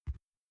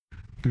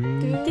Hello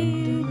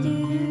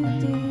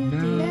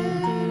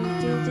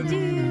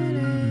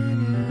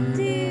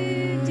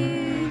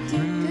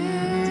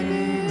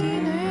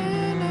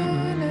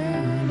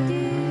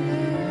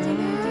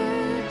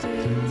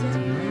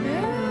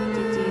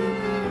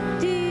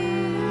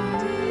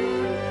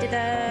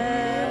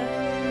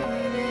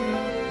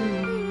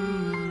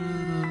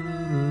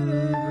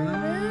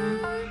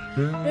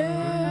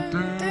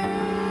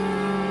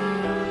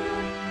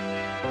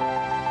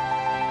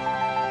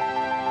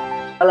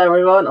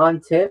everyone,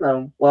 I'm Tim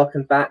and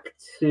welcome back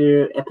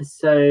to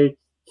episode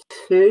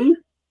 2.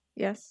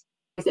 Yes.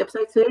 Is it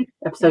episode 2?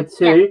 Episode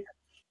 2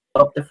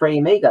 of The Three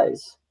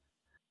Amigos.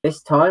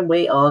 This time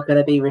we are going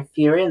to be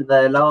reviewing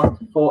the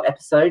last 4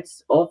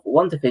 episodes of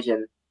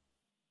WandaVision.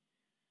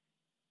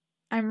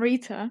 I'm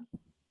Rita.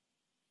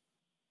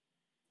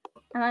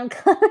 And I'm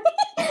Chloe.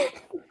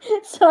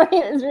 Sorry,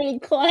 it was really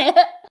quiet.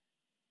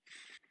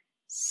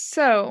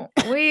 So,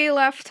 we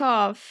left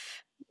off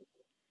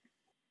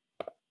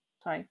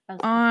Sorry.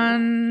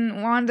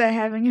 on Wanda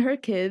having her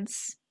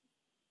kids.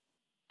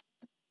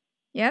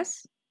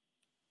 Yes?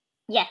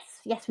 Yes,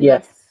 we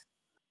Yes. did.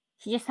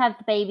 She just had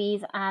the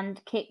babies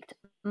and kicked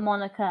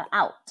Monica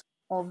out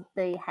of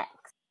the hex.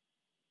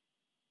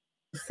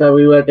 So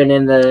we would have been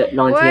in the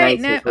 1980s,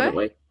 no, wouldn't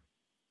we?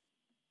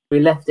 We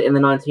left it in the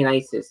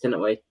 1980s,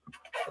 didn't we?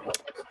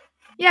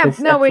 Yeah, This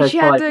no, wait, episode she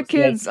had 5 the was the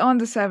kids on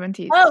the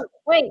 70s. Oh,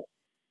 wait,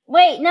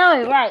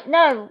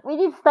 no. We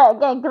need to start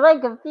again because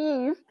I'm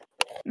confused.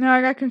 No,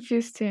 I got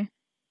confused too.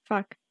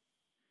 Fuck.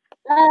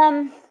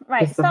 Right,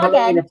 If the start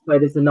Halloween again.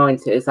 episode is the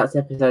 90s, that's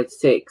episode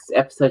 6.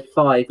 Episode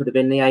 5 would have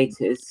been the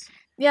 80s.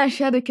 Yeah,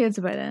 she had the kids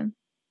by then.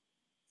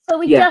 So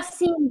we Yeah. just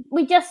seen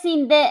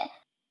the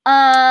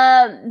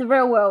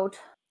real world.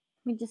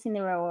 We just seen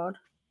the real world.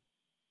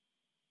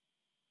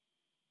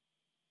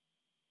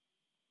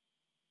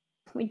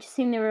 We just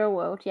seen the real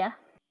world, yeah.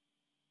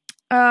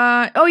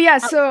 Oh yeah,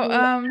 so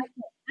Out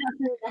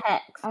through the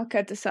hex. I'll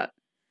cut this out.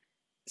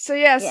 So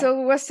yeah,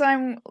 so last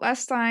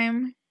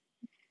time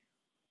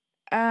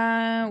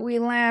we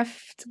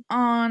left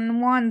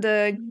on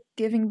Wanda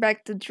giving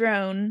back the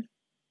drone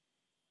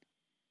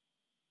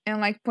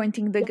and like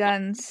pointing the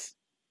guns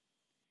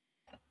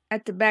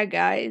at the bad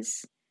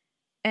guys,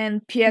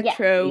 and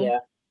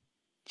Pietro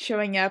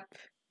showing up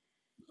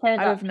out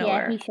of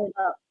nowhere. Yeah, he showed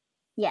up.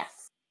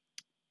 Yes.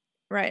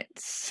 Right.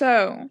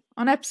 So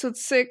on episode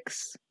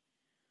 6,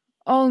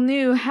 all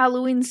new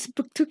Halloween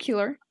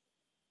Spooktacular.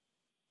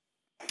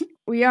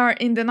 We are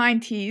in the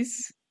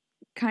 90s,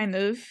 kind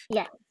of.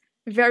 Yeah.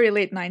 Very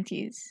late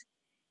 90s,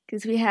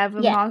 because we have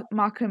a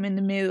Malcolm in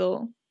the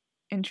Middle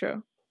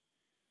intro.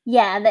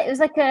 Yeah, it was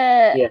like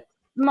a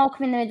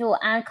Malcolm in the Middle,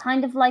 and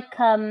kind of like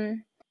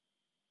it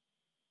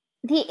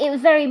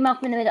was very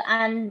Malcolm in the Middle,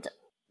 and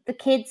the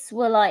kids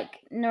were like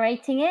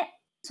narrating it,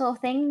 sort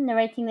of thing,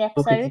 narrating the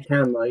episode.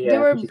 Camera, They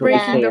were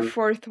breaking the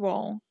fourth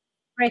wall.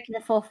 Breaking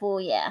the fourth wall,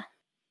 yeah.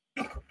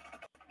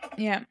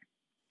 Yeah.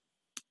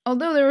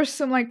 Although there were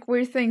some like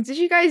weird things. Did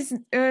you guys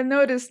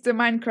notice the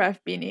Minecraft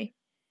beanie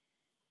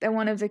that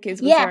one of the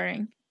kids was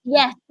wearing?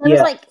 Yeah, there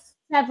was like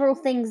several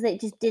things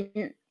that just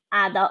didn't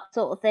add up,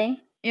 sort of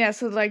thing. Yeah,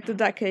 so like the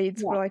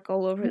decades were like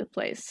all over the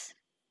place.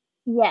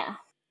 Yeah.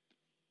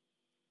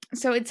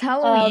 So it's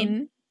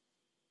Halloween.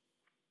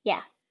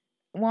 Yeah.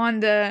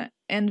 Wanda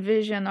and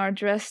Vision are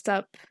dressed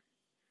up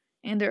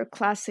in their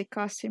classic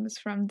costumes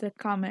from the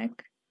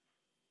comic.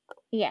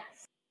 Yes.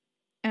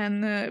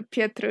 And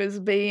Pietro is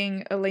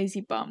being a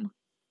lazy bum.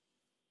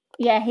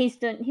 Yeah,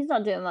 he's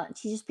not doing much.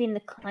 He's just being the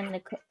kind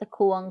of the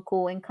cool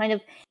uncle, and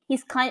he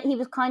was kind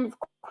of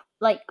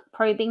like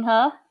probing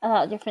her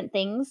about different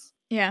things.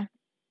 Yeah.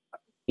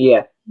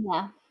 Yeah.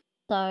 Yeah.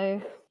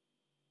 So.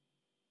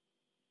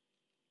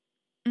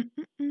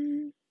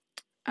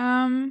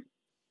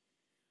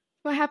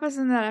 What happens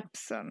in that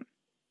episode?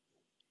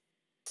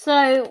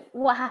 So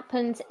what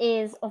happens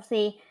is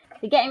obviously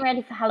they're getting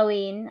ready for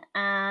Halloween,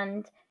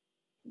 and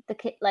the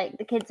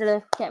kids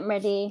are getting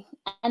ready,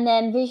 and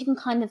then Vision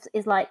kind of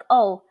is like,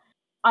 "Oh,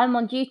 I'm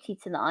on duty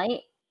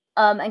tonight,"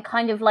 and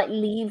kind of like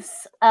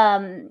leaves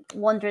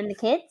Wanda and the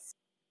kids.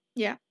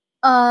 Yeah.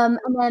 And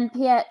then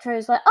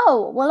Pietro's like,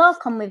 "Oh, well, I'll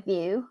come with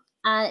you,"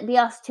 and it'd be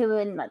us two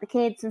and like the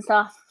kids and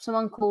stuff. Some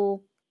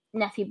uncle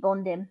nephew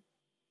bonding.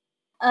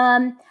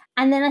 And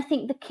then I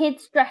think the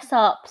kids dress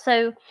up.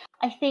 So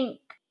I think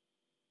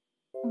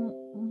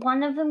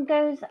one of them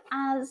goes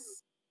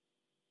as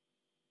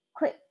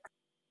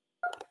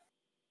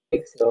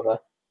Quicksilver.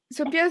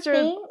 So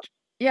Pietro,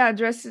 Pietro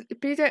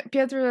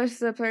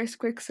dresses up as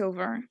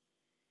Quicksilver,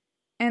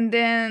 and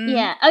then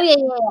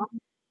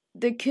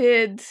the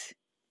kid,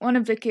 one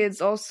of the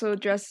kids, also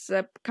dresses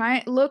up.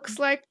 Looks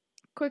like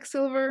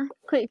Quicksilver.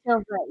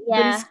 Quicksilver,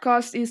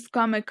 But his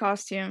comic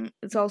costume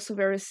is also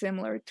very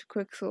similar to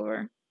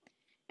Quicksilver,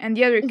 and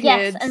the other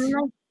kid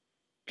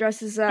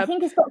dresses up. I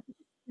think it's Doctor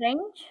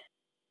Strange.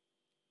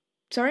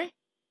 Sorry.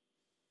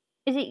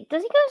 Does he go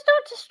as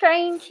Doctor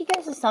Strange? He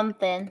goes as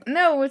something.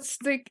 No, it's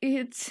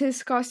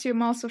his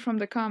costume also from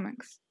the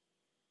comics.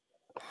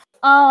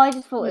 Oh, I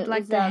just thought with it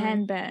like was the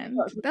handband.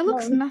 That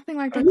looks nothing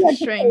like Doctor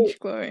Strange,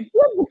 Chloe.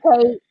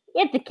 He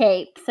had the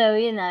cape, so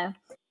you know.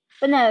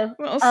 But no.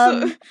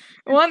 Well,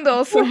 Wanda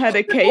also had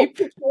a cape.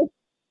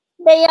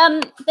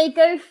 They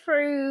go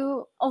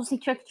through obviously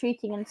trick or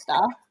treating and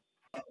stuff,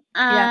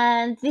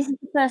 and this is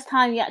the first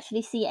time you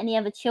actually see any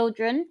other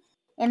children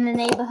in the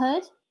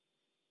neighborhood.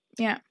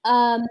 Yeah.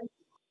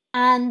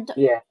 And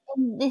yeah.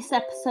 In this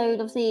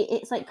episode, obviously,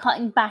 it's like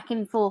cutting back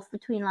and forth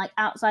between like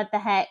outside the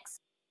hex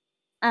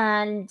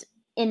and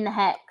in the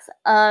hex.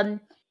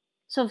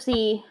 So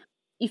obviously,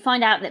 you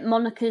find out that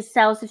Monica's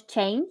cells have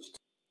changed.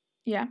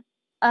 Yeah.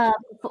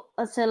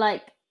 So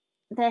like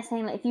they're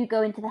saying like if you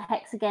go into the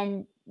hex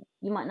again,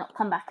 you might not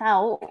come back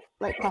out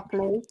like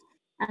properly.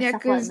 Yeah,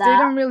 because they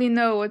don't really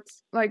know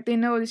what's like. They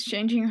know it's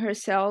changing her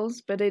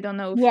cells, but they don't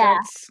know if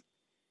that's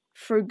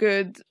for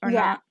good or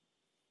not.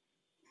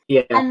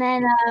 Yeah. And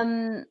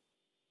then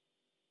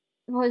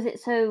what was it?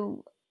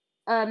 So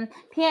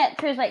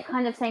Pietro's like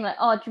kind of saying like,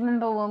 oh, do you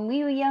remember when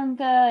we were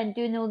younger and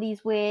doing all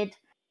these weird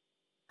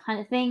kind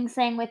of things,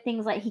 saying weird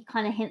things, like he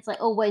kind of hints like,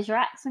 oh, where's your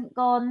accent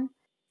gone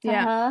to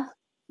her?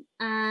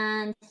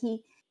 And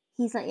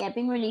he's like, yeah,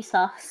 being really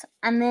sus.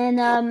 And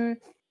then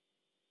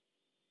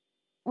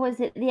what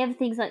is it? The other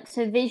thing's like,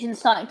 so Vision's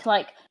starting to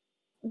like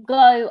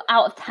go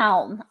out of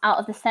town, out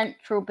of the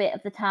central bit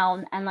of the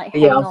town, and like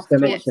heading off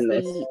towards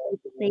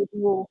the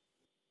wall.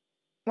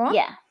 What?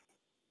 Yeah.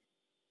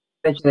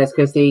 Mention this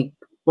because he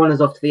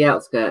wanders off to the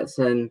outskirts,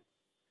 and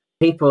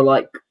people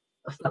like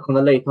are stuck on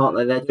the loop, aren't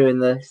they? They're doing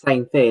the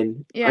same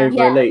thing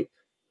over a loop.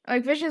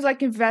 Like Vision's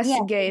like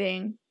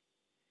investigating.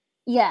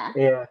 Yeah.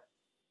 Yeah.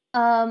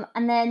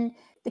 And then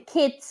the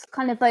kids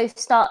kind of both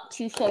start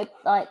to show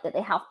like that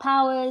they have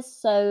powers.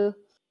 So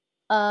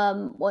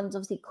one's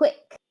obviously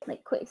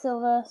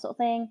Quicksilver sort of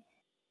thing.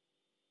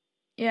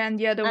 Yeah, and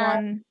the other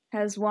one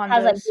has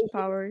Wanda's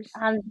powers.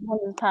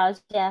 Wanda's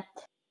powers, yeah.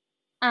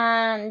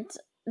 And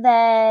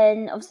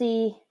then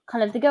obviously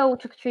kind of they go all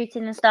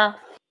trick-or-treating and stuff.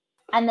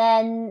 And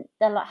then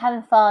they're like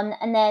having fun,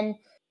 and then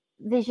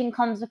Vision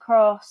comes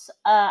across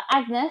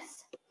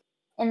Agnes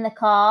in the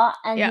car,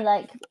 and he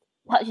like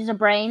touches her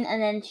brain,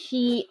 and then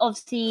she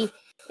obviously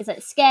is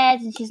like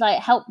scared, and she's like,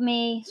 "Help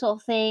me," sort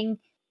of thing,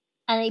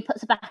 and he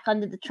puts her back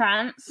under the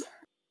trance.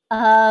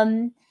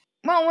 Well,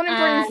 one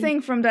important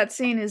thing from that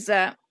scene is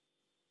that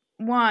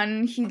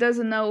one, he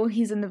doesn't know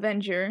he's an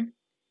Avenger.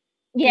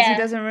 Because he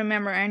doesn't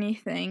remember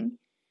anything.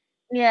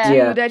 Yeah.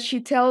 Two, that she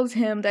tells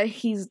him that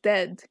he's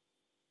dead.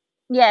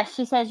 Yeah,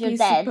 she says you're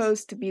dead. He's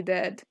supposed to be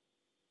dead.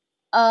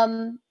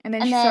 And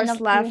then she starts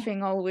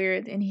laughing all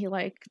weird, and he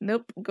like,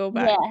 nope, go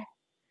back. Yeah.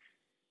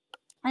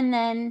 And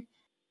then,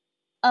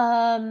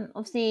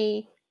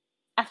 obviously,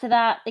 after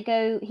that, he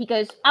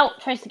goes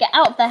out, tries to get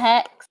out of the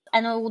hex,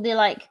 and all the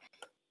like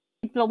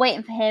people are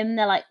waiting for him.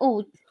 They're like,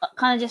 oh,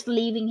 kind of just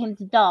leaving him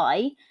to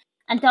die.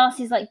 And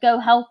Darcy's like, go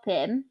help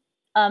him.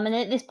 And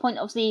at this point,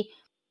 obviously,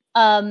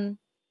 Monica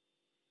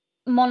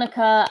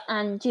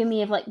and Jimmy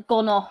have like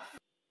gone off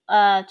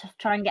to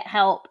try and get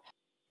help,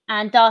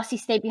 and Darcy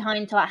stayed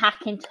behind to like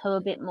hack into her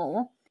a bit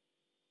more.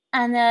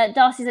 And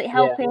Darcy's like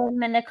helping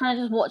him, and they're kind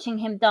of just watching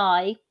him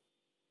die.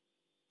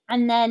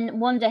 And then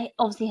Wanda,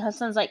 obviously, her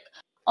son's like,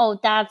 "Oh,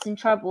 Dad's in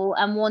trouble,"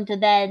 and Wanda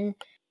then,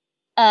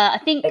 I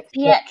think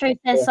Pietro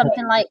says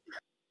something like,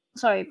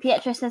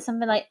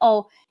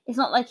 "Oh, it's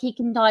not like he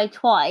can die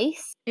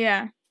twice."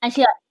 Yeah. And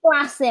she like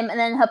blasts him, and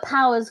then her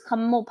powers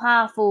become more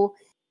powerful,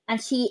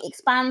 and she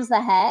expands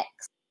the hex.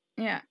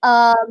 Yeah.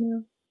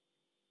 And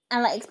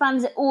like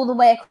expands it all the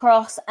way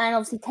across, and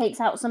obviously takes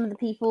out some of the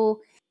people,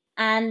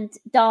 and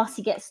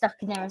Darcy gets stuck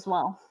in there as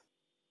well.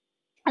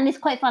 And it's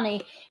quite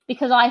funny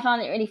because I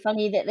found it really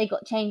funny that they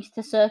got changed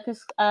to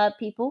circus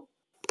people.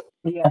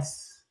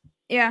 Yes.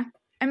 Yeah,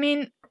 I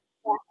mean,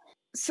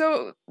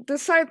 so the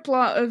side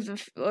plot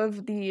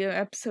of the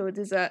episode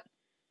is that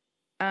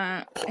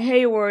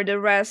Hayward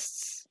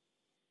arrests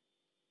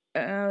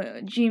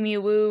Jimmy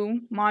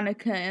Woo,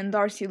 Monica, and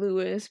Darcy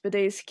Lewis, but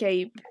they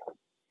escape.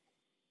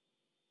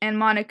 And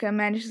Monica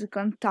manages to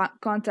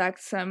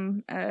contact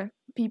some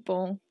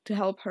people to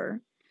help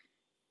her,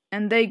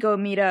 and they go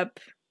meet up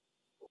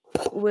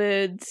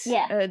with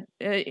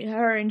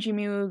her and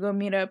Jimmy Woo go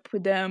meet up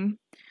with them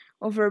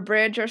over a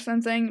bridge or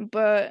something,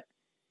 but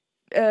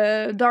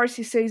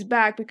Darcy stays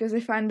back because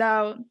they find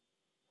out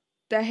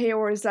that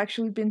Hayward has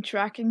actually been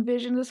tracking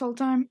Vision this whole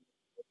time.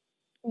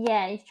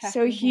 Yeah, he's tracking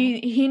so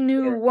he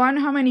knew one,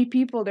 how many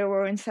people there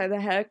were inside the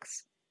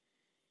hex,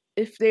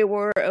 if they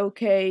were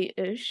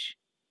okay-ish,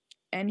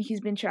 and he's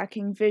been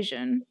tracking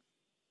Vision,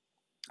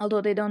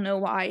 although they don't know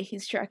why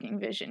he's tracking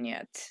Vision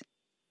yet.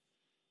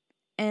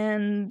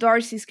 And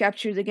Darcy's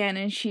captured again,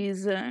 and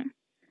she's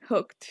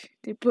hooked.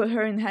 They put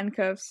her in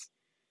handcuffs,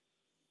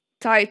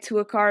 tied to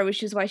a car,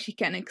 which is why she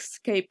can't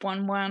escape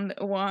when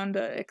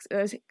Wanda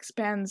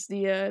expands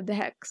the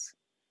hex.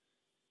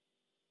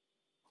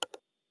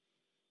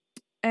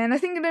 And I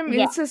think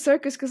it's a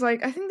circus because,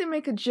 like, I think they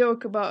make a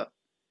joke about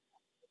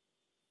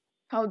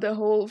how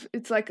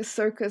it's like a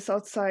circus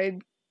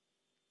outside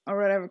or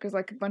whatever, because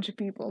like a bunch of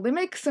people. They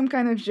make some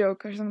kind of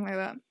joke or something like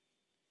that.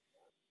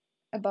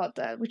 about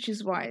that, which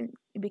is why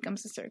it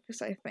becomes a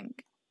circus, I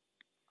think.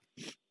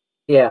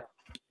 Yeah.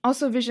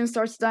 Also, Vision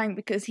starts dying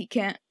because he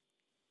can't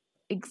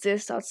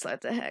exist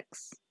outside the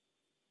hex.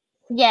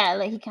 Yeah,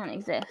 like he can't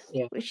exist.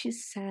 Yeah. Which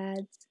is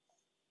sad.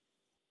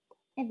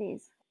 It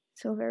is.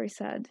 So very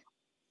sad.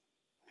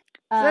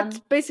 So that's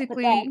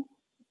basically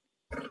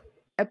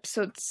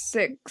episode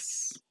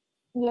 6.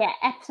 Yeah,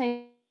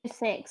 episode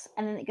 6,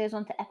 and then it goes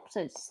on to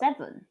episode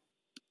 7.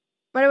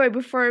 By the way,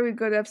 before we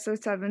go to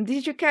episode 7,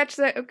 did you catch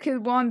that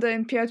Kid Wanda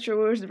and Pietro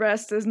were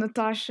dressed as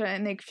Natasha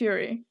and Nick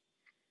Fury?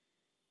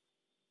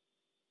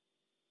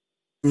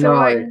 So,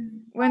 like,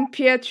 when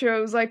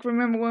Pietro was like,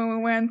 remember when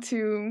we went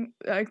to,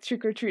 like,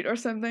 trick or treat or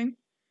something?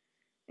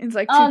 It's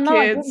like two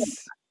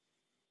kids.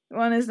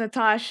 One is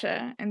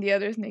Natasha and the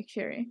other is Nick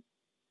Fury.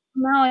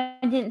 No, I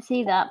didn't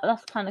see that, but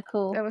that's kind of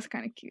cool. That was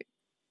kind of cute.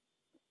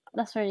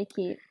 That's really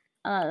cute.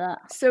 I like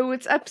that. So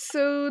it's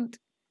episode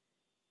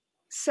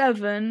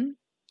 7,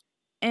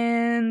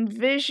 and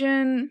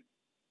Vision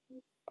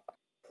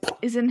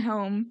is in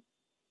home.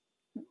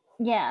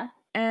 Yeah.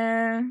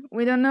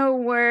 We don't know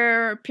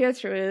where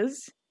Pietro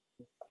is,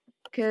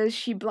 because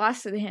she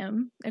blasted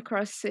him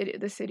across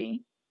the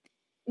city.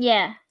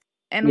 Yeah.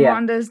 And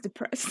Wanda's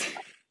depressed.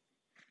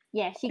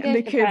 Yeah, she goes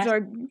depressed.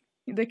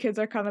 The kids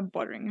are kind of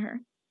bothering her.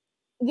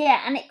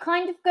 Yeah, and it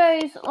kind of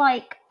goes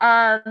like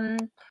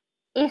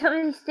it's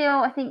something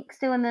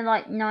still in the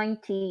like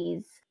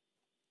 90s,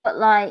 but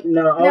like I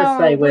would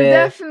say we're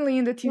definitely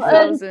in the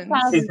 2000s.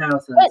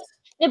 2000s.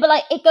 But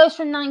like it goes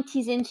from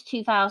 90s into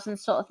 2000s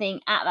sort of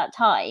thing at that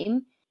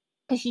time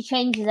because she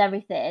changes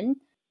everything.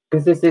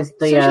 Because this is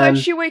the so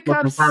she wakes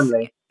up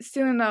family.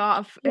 Still in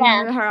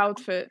her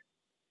outfit.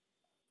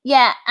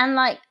 Yeah, and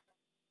like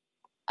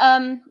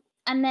and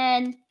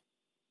then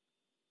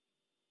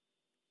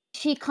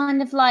she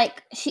kind of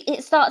like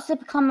it starts to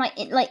become like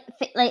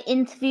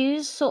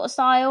interviews sort of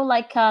style,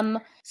 like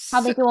how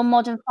they do on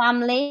Modern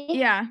Family.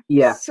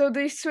 Yeah. So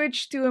they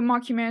switched to a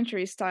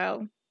mockumentary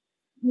style.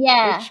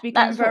 Yeah, which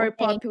became very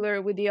popular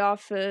with The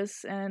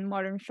Office and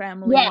Modern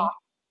Family.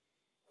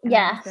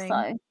 Yeah.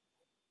 So,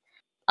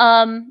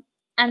 and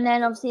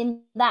then obviously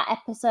in that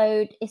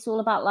episode, it's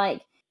all about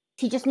like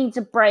she just needs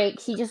a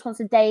break. She just wants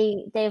a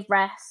day of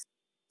rest.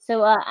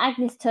 So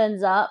Agnes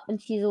turns up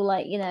and she's all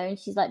like, and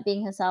she's like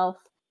being herself.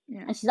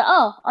 Yeah. And she's like,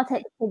 "Oh, I'll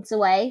take the kids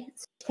away."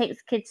 So she takes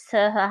the kids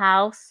to her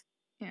house.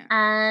 Yeah.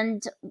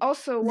 And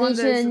also,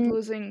 Wanda is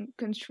losing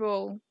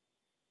control.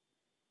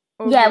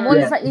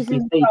 Wanda's like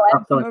losing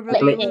control over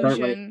the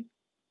illusion.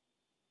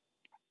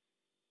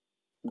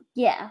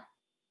 Yeah.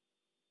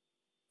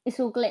 It's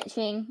all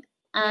glitching.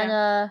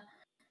 And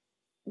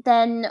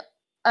then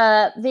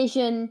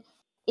Vision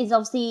is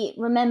obviously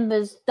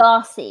remembers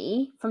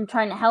Darcy from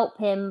trying to help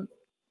him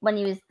when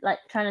he was like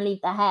trying to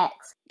leave the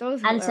hex.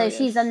 And so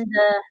she's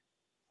under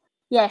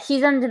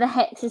the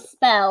hex's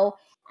spell,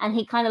 and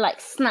he kind of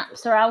like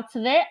snaps her out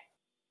of it.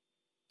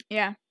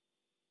 Yeah.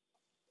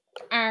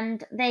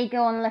 And they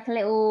go on like a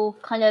little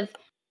kind of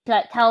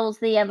like tells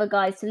the other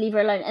guys to leave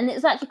her alone. And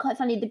it's actually quite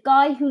funny. The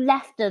guy who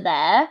left her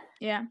there,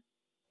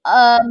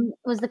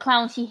 was the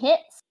clown she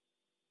hits.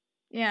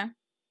 Yeah.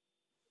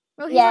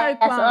 Well, he's not a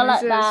clown. So I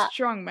like he's a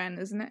strong man,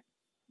 isn't it?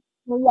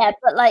 Well, yeah,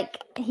 but like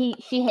she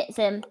hits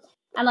him,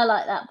 and I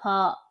like that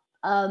part.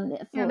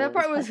 That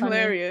part was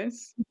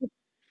hilarious.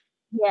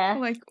 Yeah,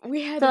 like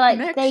we had a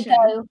connection. They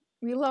go.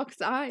 We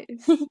locked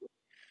eyes.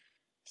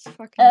 It's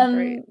fucking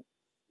great.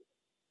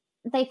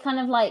 They kind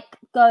of like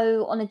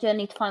go on a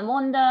journey to find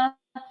Wanda,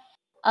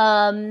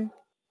 and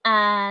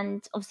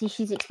obviously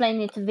she's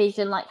explaining to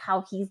Vision like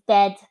how he's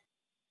dead,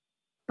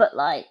 but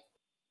like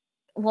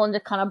Wanda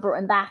kind of brought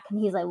him back, and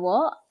he's like,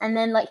 "What?" And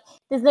then like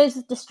there's loads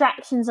of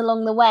distractions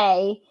along the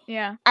way.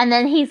 Yeah. And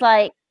then he's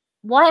like,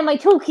 "Why am I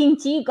talking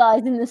to you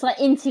guys in this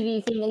like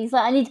interview thing?" And he's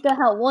like, "I need to go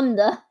help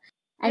Wanda."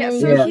 And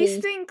he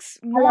thinks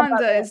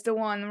Wanda is the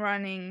one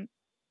running.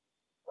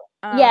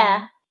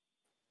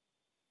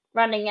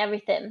 Running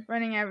everything.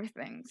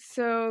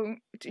 So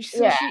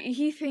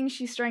he thinks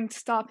she's trying to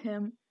stop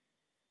him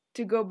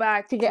to go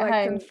back to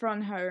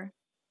confront her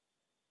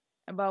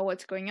about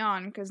what's going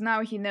on, because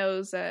now he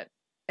knows that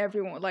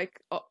everyone, like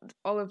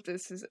all of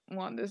this is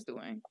Wanda's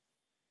doing.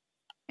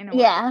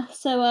 Yeah.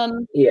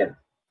 So yeah.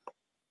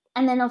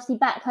 And then obviously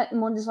back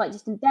home, Wanda's like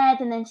just in bed,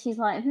 and then she's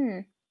like,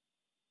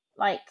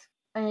 like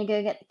I'm gonna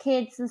go get the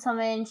kids and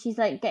something. She's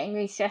like getting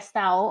really stressed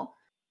out.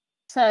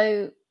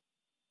 So.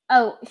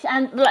 Oh,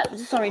 and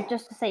sorry,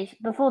 just to say,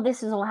 before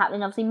this is all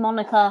happening, obviously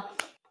Monica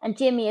and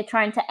Jimmy are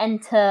trying to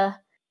enter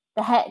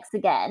the hex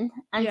again,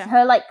 and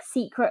her like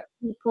secret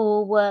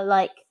people were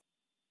like,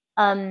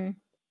 they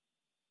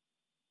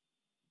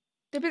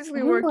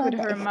basically worked with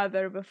her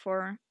mother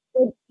before.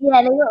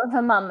 Yeah, they worked with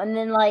her mum, and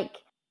then like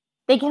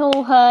they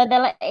call her. They're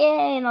like,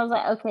 "Yay!" And I was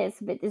like, "Okay,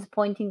 it's a bit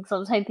disappointing because I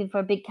was hoping for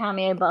a big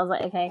cameo," but I was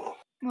like, "Okay."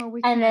 Well,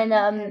 we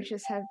can't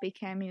just have big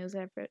cameos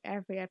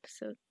every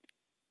episode.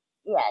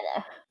 Yeah,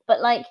 no. But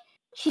like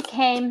she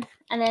came,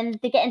 and then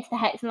they get into the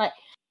hex, and like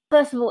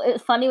first of all, it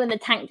was funny when the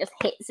tank just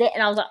hits it,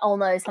 and I was like, "Oh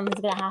no,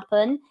 something's gonna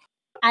happen."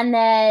 And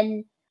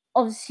then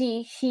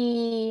obviously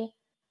she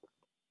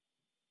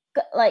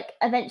like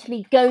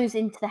eventually goes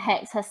into the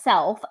hex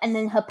herself, and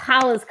then her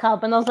powers come,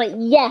 and I was like,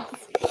 yes,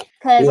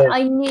 because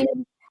I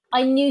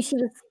knew she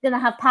was gonna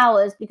have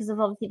powers because of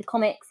obviously the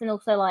comics and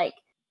also like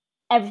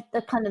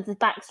the kind of the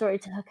backstory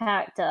to her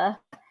character,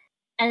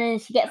 and then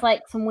she gets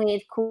like some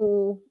weird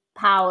cool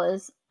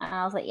powers, and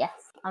I was like, yes,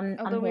 I'm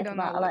here we for don't that.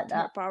 know I like what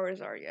that. her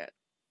powers are yet.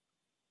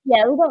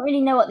 Yeah, we don't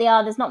really know what they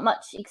are. There's not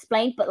much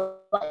explained,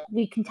 but like,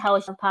 we can tell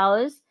she has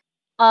powers.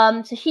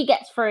 So she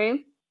gets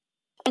through,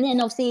 and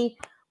then obviously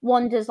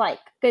Wanda's like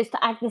goes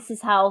to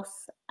Agnes's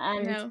house,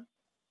 and No.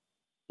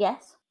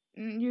 Yes.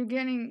 You're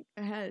getting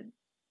ahead.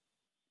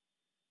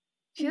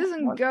 She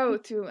doesn't go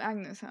to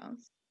Agnes'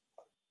 house.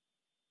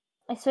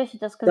 I swear she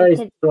does because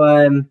the kids.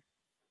 To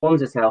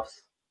Wanda's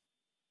house.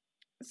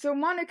 So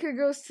Monica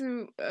goes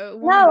to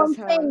Wanda's No, I'm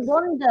house. saying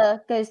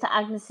Wanda goes to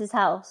Agnes's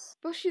house.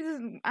 But she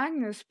doesn't.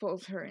 Agnes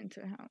pulls her into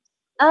the house.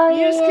 Oh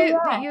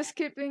yeah. You're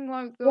skipping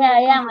like the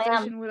whole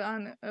conversation with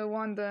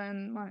Wanda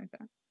and Monica.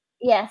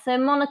 Yeah, so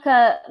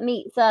Monica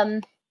meets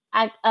Monica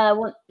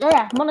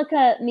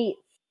meets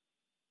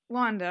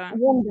Wanda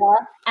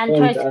and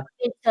tries to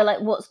convince her like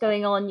what's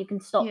going on. You can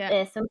stop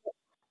this, and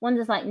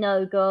Wanda's like,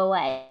 no, go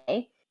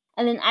away.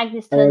 And then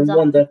Agnes turns up.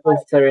 Wanda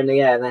pushes her in the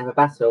air, and they have a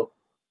battle.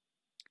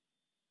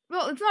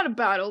 Well, it's not a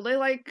battle. They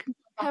like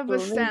have a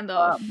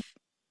standoff.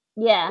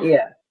 Yeah.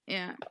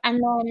 Yeah.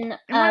 And then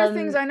one of the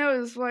things I know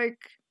is like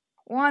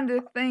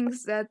Wanda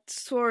thinks that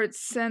Sword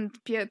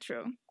sent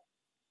Pietro.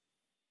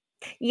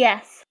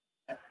 Yes.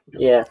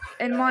 Yeah.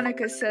 And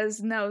Monica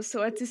says no,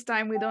 so at this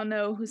time we don't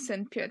know who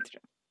sent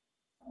Pietro.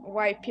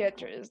 Why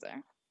Pietro is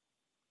there.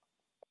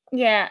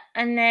 Yeah,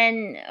 and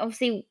then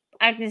obviously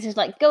Agnes is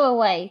like, go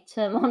away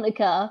to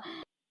Monica.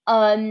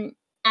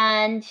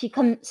 And she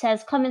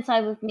says, come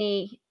inside with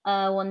me,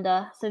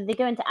 Wanda. So they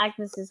go into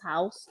Agnes's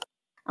house.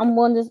 And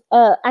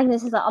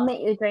Agnes is like, I'll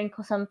make you a drink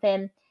or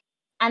something.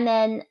 And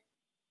then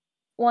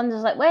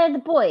Wanda's like, where are the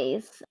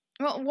boys?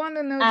 Well,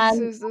 Wanda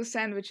notices those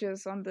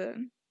sandwiches on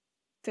the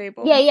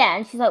table. Yeah,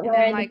 and she's like,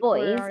 where are the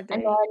boys? Where are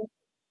they?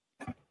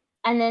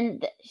 And then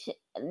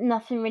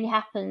nothing really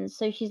happens.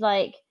 So she's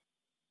like,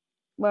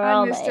 where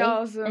Agnes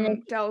are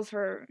they? tells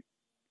her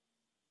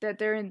that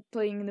they're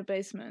playing in the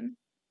basement.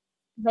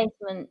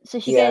 So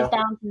she goes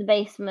down to the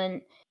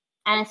basement,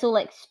 and it's all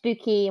like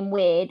spooky and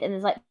weird, and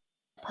there's like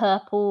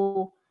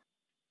purple,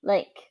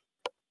 like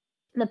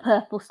the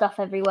purple stuff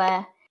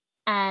everywhere.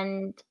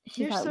 And she's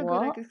You're like, so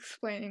what? good at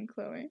explaining,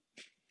 Chloe.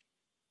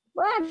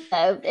 Well, I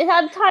don't know.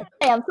 I'm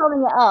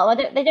solving it up.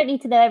 They don't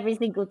need to know every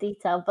single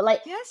detail, but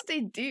like, yes,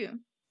 they do.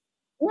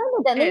 No,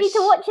 they don't. They need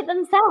to watch it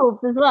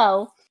themselves as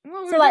well.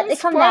 Well, so like, they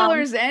come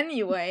spoilers down.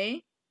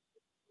 anyway.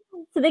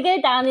 So they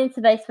go down into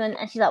the basement,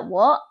 and she's like,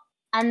 "What?"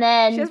 And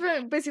then she has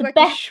basically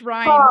like a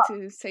shrine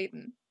to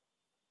Satan.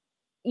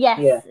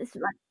 Yes, it's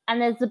like, and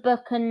there's the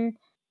book, and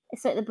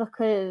it's like the book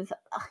of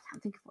I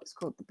can't think of what it's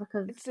called. The book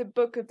of It's the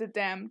Book of the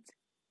Damned.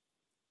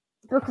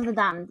 Book of the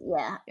Damned,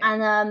 yeah.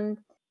 And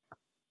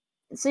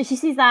so she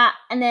sees that,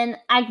 and then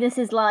Agnes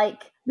is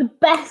like the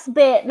best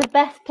bit of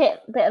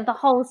the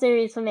whole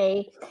series for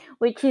me,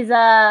 which is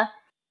well,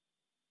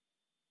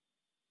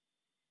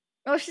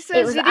 she says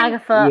it was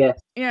Agatha.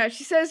 Yeah,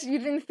 she says you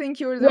didn't think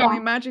you were the only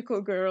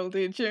magical girl,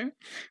 did you?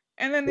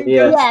 And then it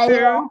goes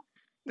through.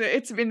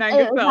 It's been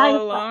Agatha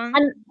all along.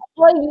 And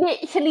I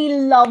literally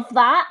love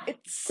that.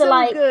 It's so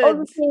like, good.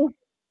 Obviously,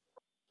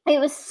 it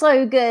was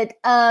so good.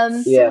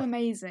 So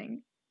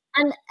amazing.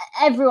 And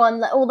everyone,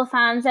 like all the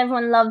fans,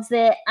 everyone loves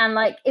it. And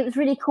like it was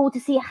really cool to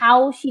see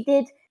how she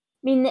did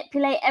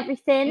manipulate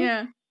everything.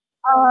 Yeah.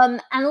 And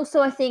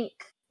also I think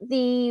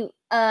the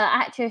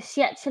actress,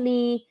 she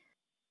actually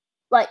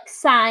like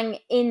sang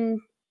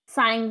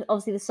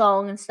obviously the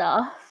song and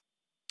stuff.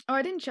 Oh,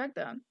 I didn't check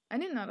that. I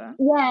didn't know that.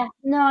 Yeah,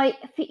 no,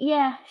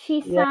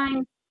 she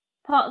sang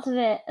parts of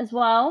it as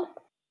well.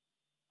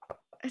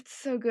 It's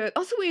so good.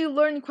 Also, we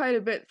learned quite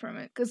a bit from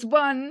it because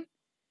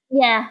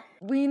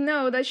we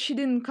know that she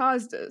didn't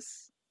cause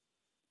this.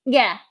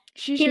 Yeah,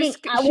 she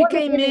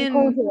came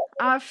in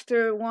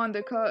after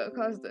Wanda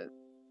caused it.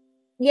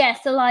 Yeah,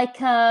 so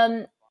like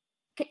I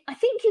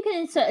think you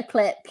can insert a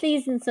clip.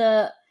 Please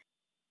insert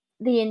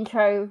the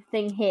intro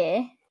thing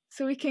here,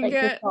 so we can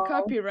get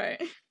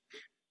copyright.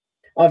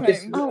 I've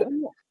just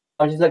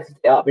looked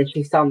it up, and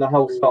she sang the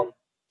whole song.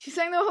 She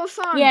sang the whole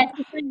song.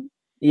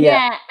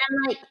 Yeah,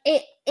 and like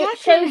it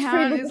shows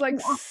through the is like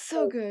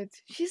so good.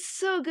 She's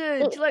so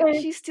good.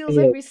 She steals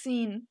every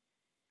scene.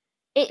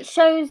 It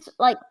shows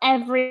like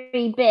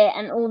every bit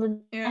and all the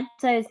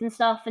episodes and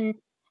stuff, and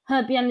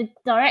her being on the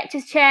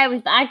director's chair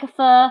with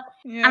Agatha.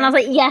 And I was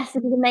like, yes,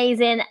 this is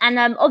amazing. And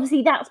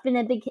obviously that's been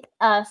a big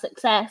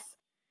success.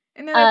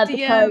 And then at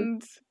the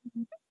end,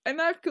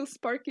 and I feel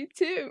Sparky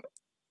too.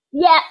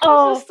 Yeah,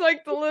 just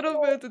like the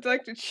little bit of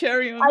like the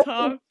cherry on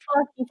top.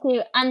 Sparky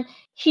too, and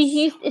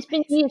it's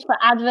been used for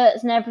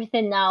adverts and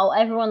everything now.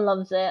 Everyone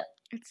loves it.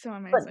 It's so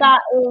amazing. But that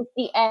is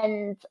the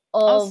end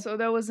of. Also,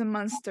 there was a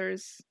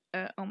Monsters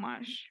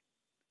homage.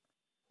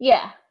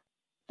 Yeah,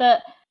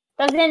 but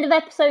that's the end of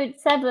episode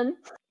 7.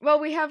 Well,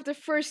 we have the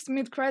first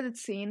mid-credit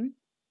scene.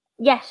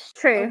 Yes,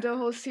 true. Of the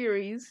whole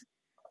series.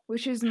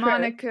 which is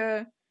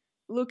Monica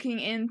looking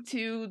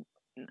into,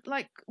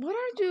 like, what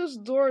are those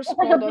doors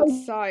called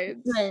outside?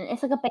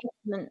 It's like a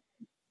basement.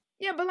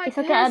 Yeah, but like,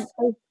 it has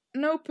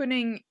an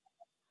opening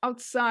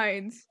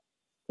outside.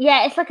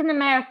 Yeah, it's like an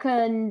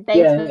American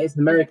basement. Yeah, it's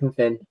an American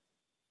thing.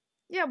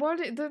 Yeah,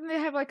 doesn't they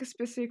have like a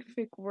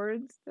specific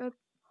word that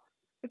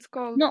it's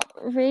called? Not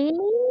really.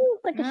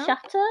 It's like a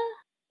shutter.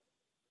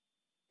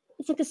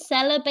 It's like a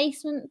cellar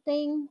basement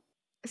thing.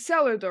 A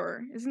cellar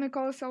door, isn't it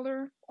called a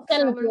cellar?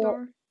 Cellar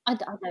door. I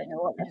don't know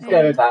what Let's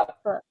go with that.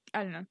 But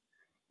I don't know.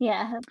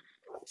 Yeah.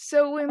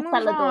 So we move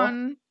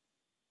on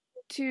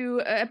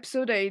to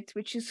episode 8,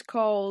 which is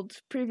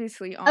called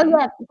Previously On. Oh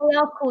yeah, they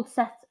are called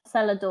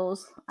cellar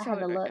doors. I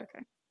had a look.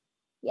 Okay.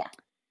 Yeah.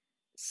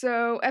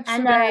 So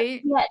episode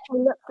 8. He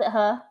actually looks at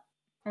her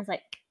and is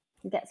like,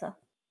 he gets her.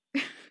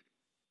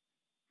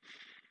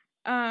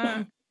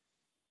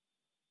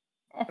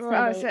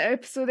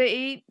 Episode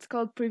 8 is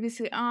called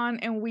Previously On,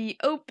 and we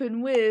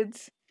open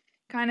with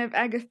kind of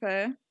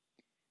Agatha.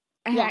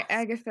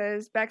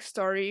 Agatha's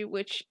backstory,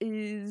 which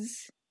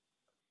is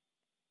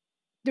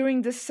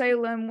during the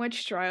Salem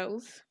witch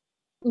trials.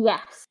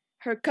 Yes.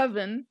 Her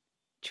coven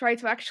tried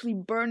to actually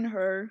burn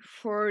her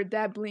for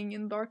dabbling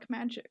in dark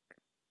magic.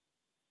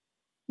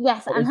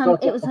 Yes, and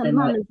it was her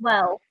mom as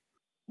well.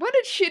 What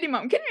a shitty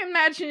mom. Can you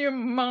imagine your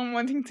mom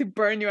wanting to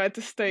burn you at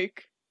the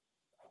stake?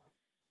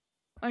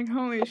 Like,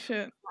 holy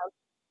shit.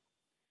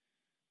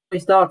 We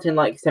start in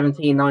like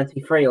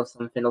 1793 or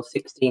something, or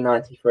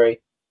 1693.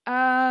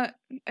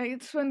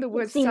 It's when the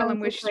Salem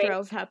witch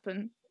trials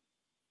happen.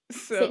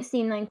 So.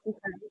 1693,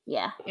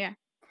 yeah. Yeah.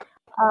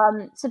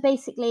 So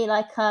basically,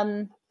 like,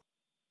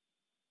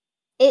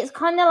 it's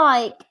kind of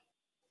like,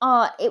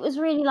 it was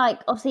really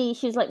like, obviously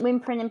she was like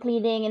whimpering and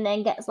pleading, and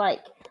then gets like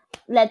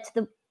led to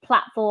the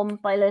platform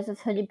by loads of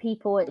hooded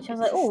people, which I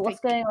was like, oh, what's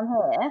going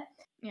on here?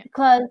 Yeah.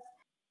 Because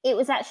it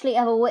was actually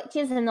other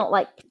witches and not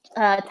like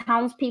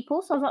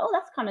townspeople, so I was like, oh,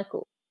 that's kind of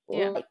cool.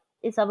 Yeah. Like,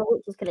 it's other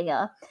witches killing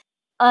her.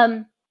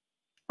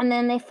 And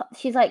then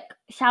she's like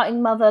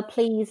shouting, "Mother,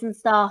 please," and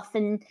stuff,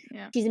 and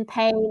she's in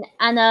pain.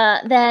 And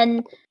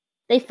then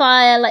they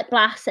fire like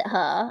blasts at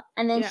her,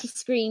 and then she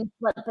screams,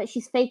 but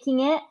she's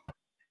faking it.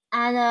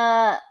 And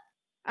I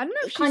don't know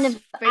if she's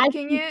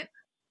faking it.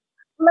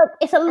 Look,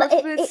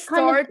 it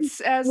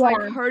starts as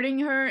like hurting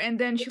her, and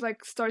then she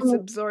like starts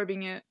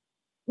absorbing it.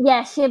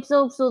 Yeah, she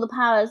absorbs all the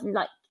powers and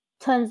like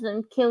turns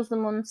them, kills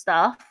them and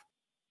stuff.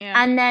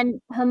 Yeah. And then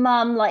her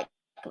mum like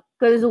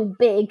goes all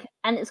big,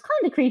 and it's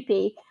kind of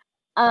creepy.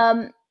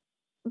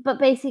 But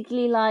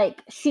basically,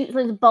 like, shoots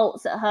loads of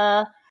bolts at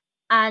her,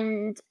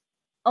 and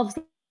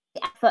obviously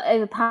Agatha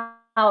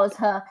overpowers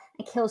her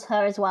and kills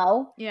her as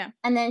well. Yeah.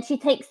 And then she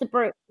takes the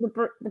brooch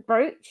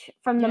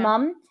from the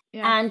mum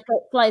and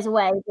flies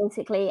away,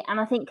 basically. And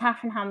I think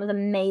Catherine Hahn was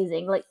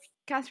amazing. Like,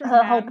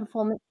 her whole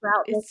performance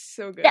throughout this. It's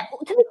so good. Yeah,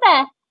 to be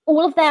fair,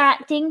 all of their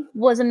acting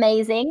was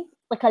amazing.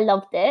 Like, I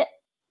loved it.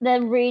 They're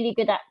really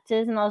good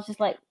actors, and I was just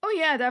like, oh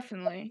yeah,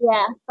 definitely.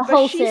 Yeah,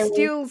 but she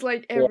steals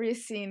like every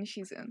scene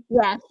she's in.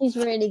 Yeah, she's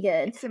really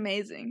good. It's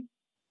amazing.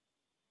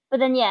 But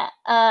then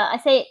I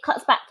say it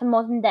cuts back to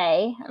modern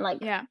day and like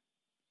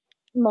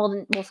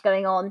modern what's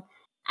going on,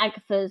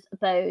 Agatha's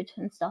abode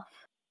and stuff.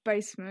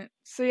 Basement.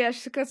 So yeah,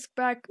 she cuts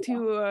back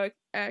to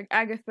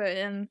Agatha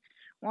and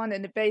Wanda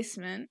in the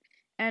basement,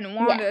 and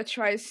Wanda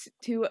tries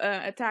to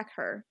attack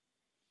her,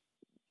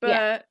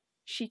 but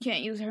she can't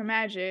use her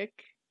magic.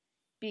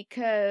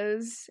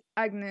 Because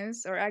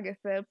Agnes or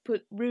Agatha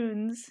put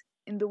runes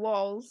in the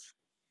walls,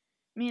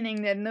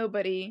 meaning that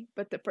nobody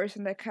but the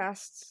person that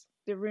casts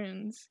the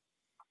runes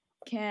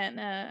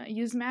can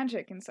use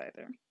magic inside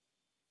her.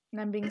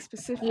 And I'm being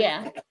specific.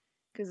 Yeah.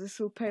 Because this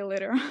will pay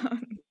later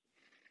on.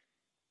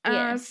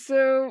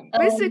 So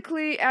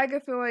basically,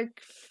 Agatha like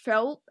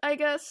felt, I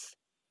guess,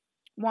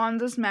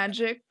 Wanda's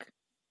magic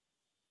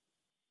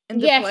in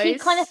the place. Yeah, she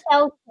kind of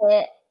felt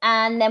it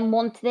and then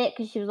wanted it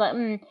because she was like,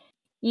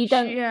 you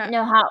don't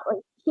know how.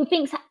 She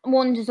thinks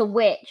Wanda's a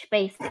witch,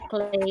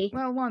 basically.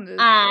 Well, Wanda's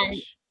a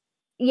witch.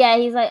 Yeah,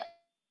 he's like,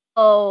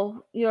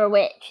 "Oh, you're a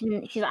witch,"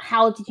 and she's like,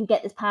 "How did you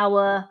get this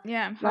power?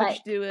 Yeah, how did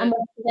you do it?" And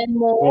then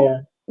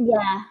more.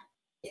 Yeah.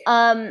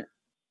 And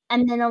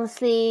then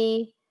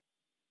obviously,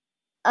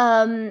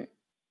 so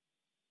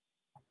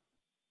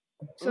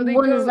they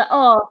Wanda's like,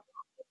 "Oh."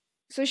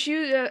 So she,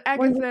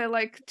 Agatha,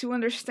 like to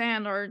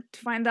understand or to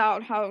find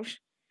out how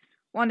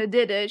Wanda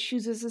did it, she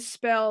uses a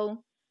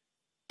spell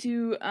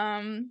to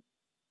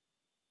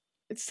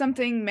it's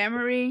something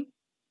memory,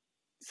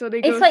 so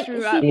they go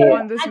through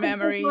Wanda's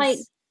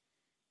memories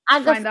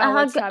to find out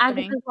what's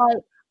happening.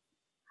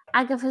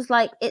 Agatha's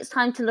like, it's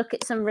time to look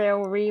at some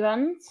real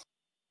reruns,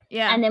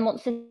 and then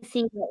wants to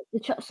see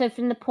so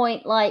from the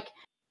point like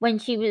when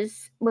she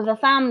was with her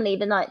family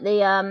the night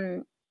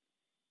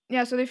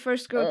so they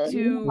first go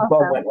to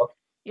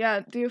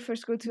they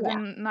first go to the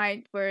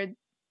night where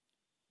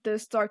the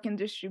Stark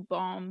Industry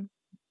bomb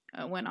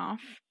went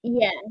off.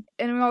 Yeah.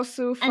 And we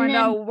also find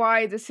out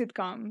why the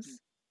sitcoms,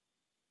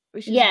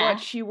 which is what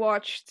she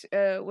watched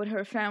with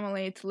her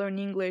family to learn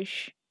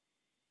English.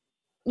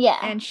 Yeah.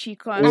 And she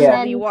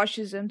constantly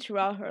watches them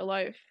throughout her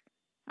life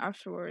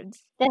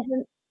afterwards.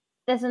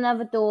 There's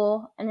another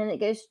door, and then it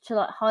goes to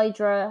like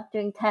Hydra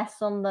doing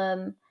tests on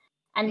them,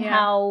 and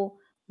how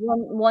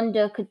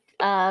Wanda could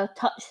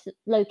touch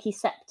Loki's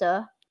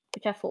scepter,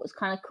 which I thought was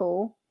kind of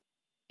cool.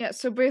 Yeah,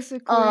 so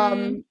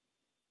basically,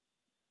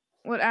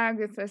 what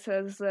Agatha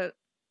says is that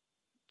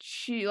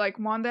she, like,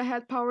 Wanda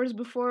had powers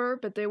before,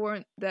 but they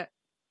weren't that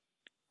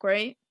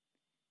great.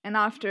 And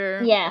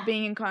after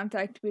being in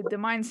contact with the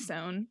Mind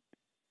Stone,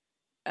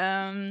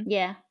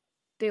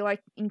 they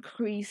like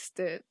increased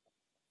it,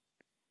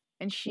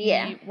 and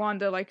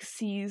Wanda like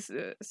sees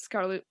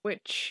Scarlet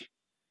Witch.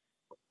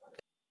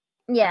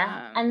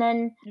 Yeah, and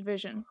then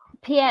Vision.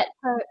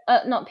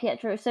 Not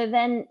Pietro. So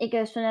then it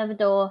goes to another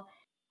door,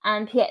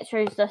 and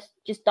Pietro's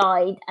just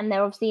died, and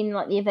they're obviously in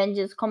like the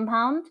Avengers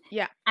compound.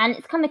 Yeah, and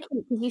it's kind of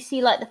cute because you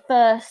see like the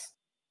first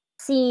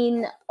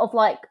scene of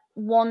like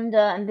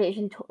Wanda and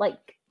Vision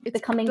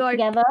becoming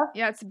together.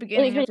 Yeah, it's the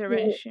beginning of the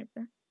relationship.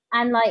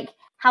 And like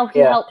how he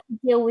helped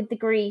deal with the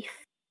grief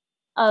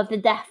of the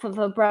death of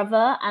her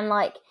brother, and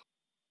like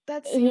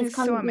that scene is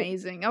so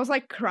amazing. I was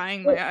like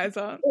crying my eyes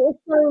out. It was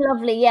so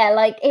lovely,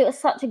 like it was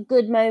such a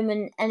good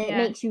moment, and it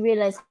makes you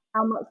realize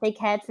how much they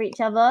cared for each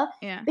other.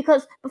 Yeah.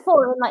 Because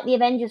before in like the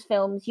Avengers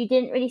films, you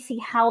didn't really see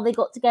how they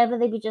got together;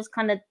 they were just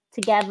kind of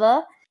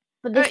together.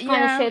 But this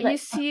kind of showed like you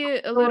see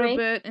it a little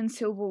bit in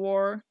Civil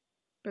War,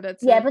 but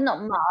that's but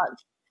not much.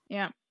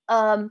 Yeah.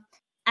 And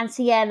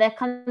so they're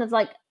kind of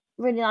like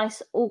really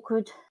nice,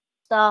 awkward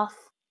stuff.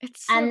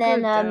 It's so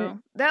good, though.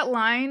 That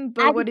line,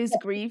 but what is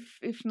grief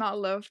if not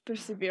love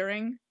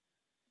persevering?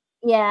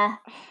 Yeah.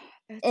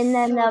 And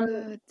then so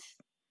good.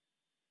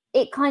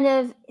 It kind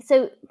of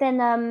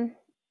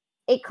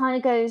it kind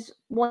of goes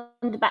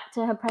Wanda back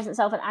to her present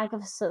self, and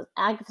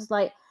Agatha's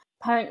like,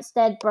 parents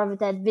dead, brother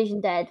dead, Vision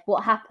dead.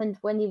 What happened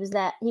when he was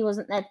there? He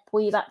wasn't there to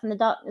pull you back from the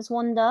darkness,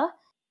 Wanda.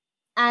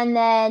 And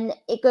then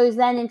it goes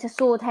then into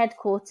Sword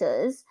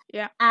headquarters.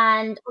 Yeah.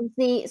 And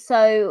obviously,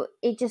 so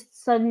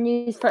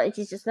news footage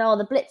is just,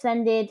 the blitz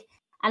ended,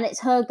 and it's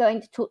her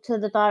going to talk to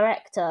the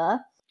director.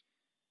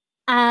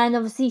 And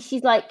obviously,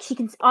 she's like,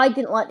 I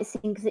didn't like this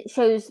scene because it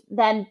shows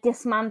them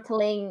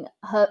dismantling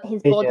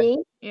his body.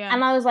 Yeah.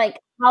 And I was like,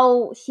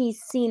 how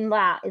she's seen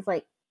that is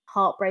like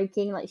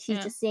heartbreaking. Like she's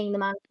just seeing the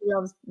man she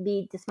loves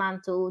be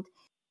dismantled.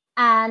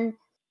 And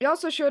it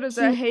also showed us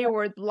that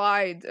Hayward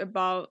lied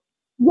about.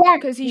 Yeah,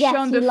 because he's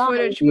shown the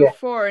footage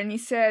before, and he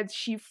said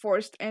she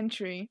forced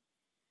entry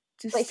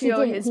to steal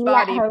his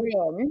body. Let her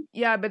in.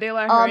 Yeah, but they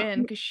let her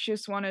in because she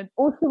just wanted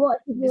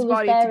his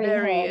body to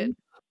bury it.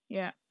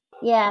 Yeah.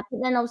 Yeah,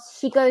 but then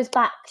she goes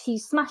back. She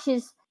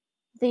smashes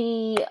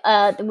the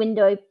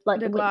window, like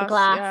the glass.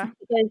 Yeah.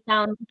 She goes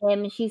down to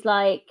him, and she's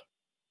like,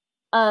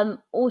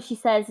 all she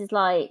says is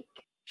like,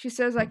 she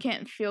says, "I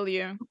can't feel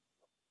you.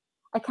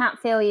 I can't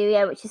feel you."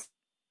 Yeah, which is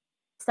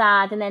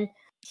sad. And then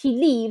she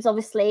leaves,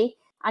 obviously.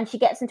 And she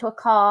gets into a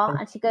car,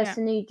 and she goes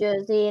to New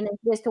Jersey, and then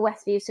she goes to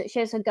Westview, so it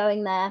shows her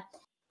going there.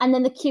 And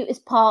then the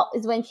cutest part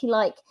is when she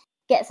like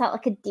gets out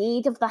like a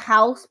deed of the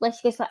house where she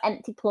goes to an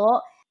empty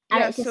plot,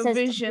 and it just says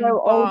Vision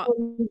bought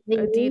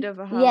a deed of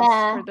a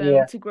house for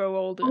them to grow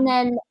old in.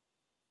 And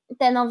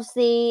then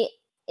obviously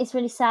it's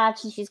really sad.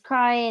 She's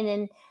crying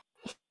and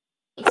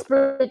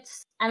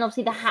explodes, and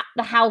obviously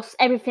the house,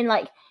 everything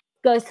like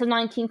goes to the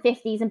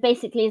 1950s, and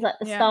basically is like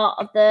the start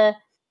of the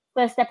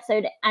first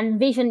episode. And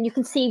Vision, you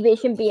can see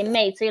Vision being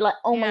made, so you're like,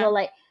 oh my god,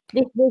 like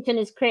this Vision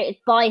is created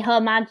by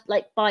her,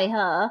 by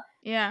her.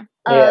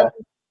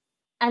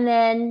 And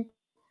then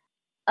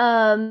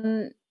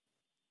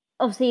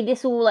obviously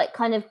this all like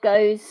kind of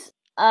goes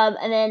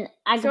and then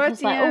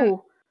Agatha's like,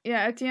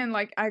 at the end,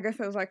 like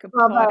Agatha's like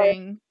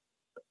applauding,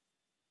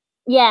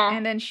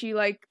 and then she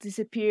like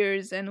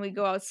disappears, and we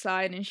go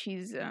outside, and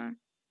she's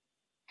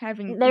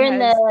having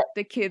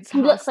the kids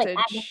hostage. Looks like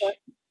Agatha.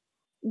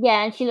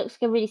 Yeah, and she looks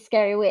like a really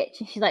scary witch,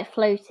 and she's like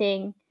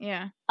floating.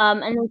 Yeah.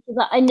 And then she's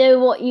like, I know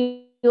what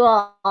you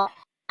are.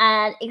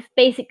 And it's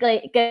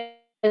basically, it goes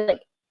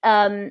like,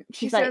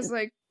 she says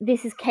like,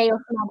 this is chaos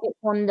magic,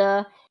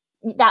 Wanda.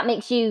 That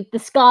makes you the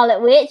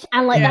Scarlet Witch.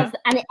 And like,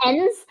 and it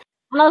ends.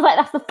 And I was like,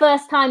 that's the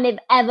first time they've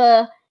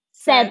ever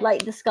said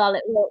like the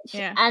Scarlet Witch.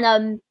 Yeah.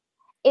 And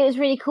it was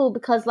really cool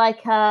because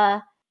like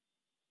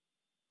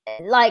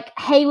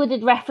Hayward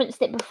had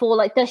referenced it before,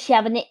 like, does she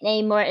have a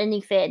nickname or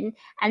anything?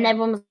 And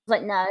everyone was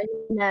like, no.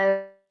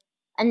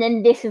 And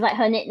then this is like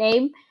her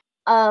nickname.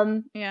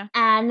 And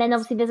then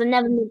obviously there's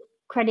another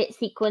credit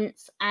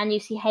sequence, and you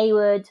see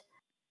Hayward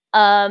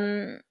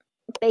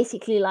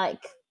basically like,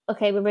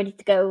 okay, we're ready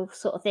to go,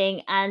 sort of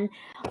thing. And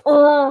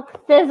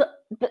there's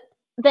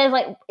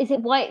like, is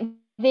it White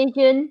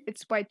Vision?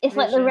 It's White Vision.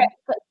 Like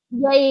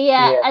the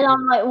yeah. And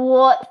I'm like,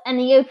 what? And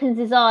he opens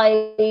his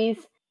eyes.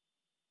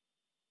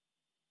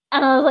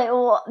 And I was like,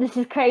 oh, this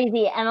is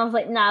crazy. And I was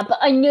like, nah. But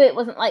I knew it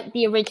wasn't like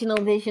the original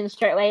Vision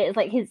straight away. It was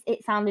like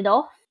it sounded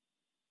off.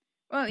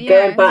 Well,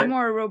 yeah, it's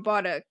more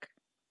robotic.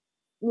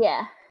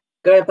 Yeah.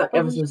 Going back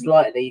ever so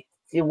slightly,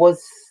 it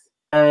was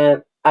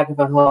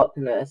Agatha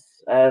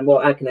Harkness,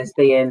 Agnes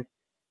being,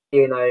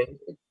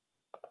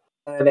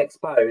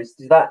 exposed,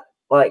 does that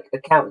like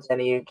account to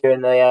any of you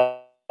during the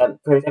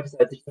previous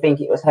episode? Did you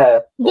think it was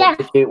her? Yeah.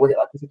 Was it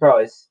like a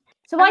surprise?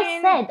 So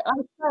I said,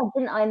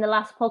 didn't I, in the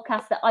last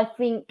podcast that I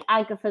think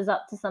Agatha's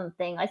up to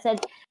something. I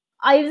said,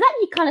 I was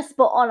actually kind of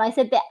spot on. I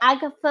said that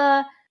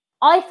Agatha,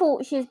 I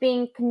thought she was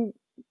being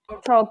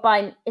controlled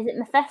by, is it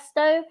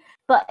Mephisto?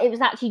 But it was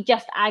actually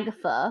just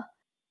Agatha.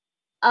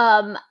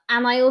 And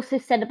I also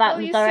said about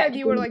the director. You said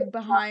you were like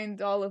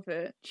behind all of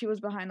it. She was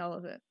behind all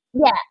of it.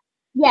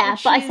 Yeah,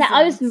 but I said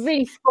I was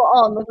really spot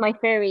on with my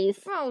theories.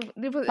 Well,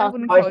 I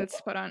wouldn't call it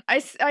spot on. I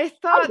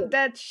thought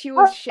that she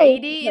was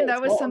shady and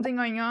that was something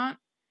going on,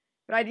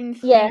 but I didn't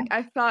think.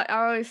 I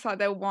always thought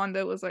that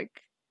Wanda was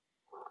like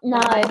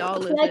behind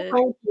all of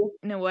it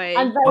in a way.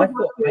 I thought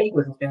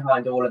Hayward was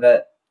behind all of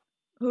it.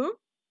 Who?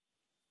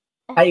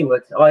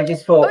 Hayward. I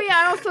just thought. Oh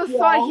yeah, I also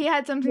thought he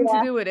had something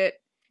to do with it.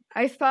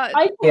 I thought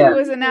he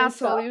was an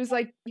asshole. He was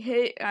like,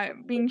 hey,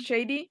 being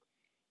shady.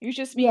 He was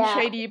just being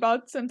shady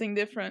about something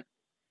different.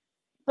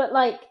 But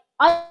like,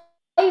 I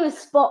was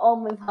spot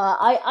on with her.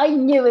 I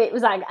knew it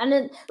was Agatha, and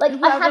then like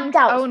I had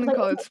doubts. I wouldn't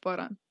call it spot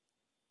on.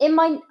 It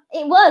was.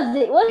 I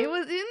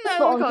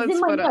wouldn't call it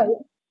spot on.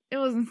 It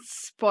wasn't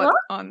spot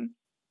on.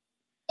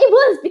 It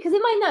was, because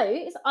in my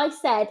notes I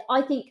said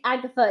I think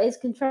Agatha is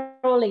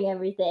controlling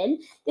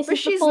everything. But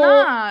she's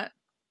not.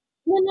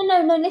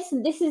 No.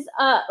 Listen, this is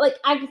like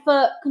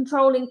Agatha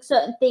controlling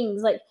certain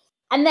things, like,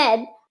 and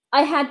then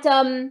I had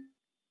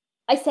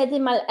I said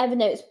in my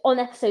Evernote on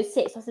episode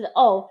 6, I said,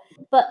 oh,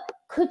 but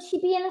could she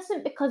be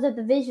innocent because of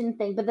the vision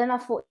thing? But then I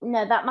thought,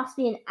 no, that must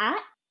be an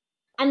act.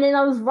 And then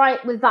I was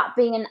right with that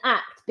being an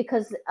act,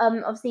 because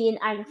obviously in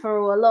Agatha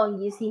all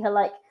along you see her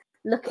like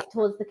look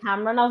towards the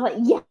camera, and I was like,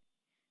 yeah.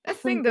 That's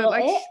the thing though,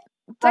 like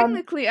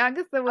technically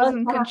Agatha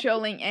wasn't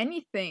controlling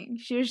anything.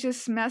 She was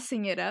just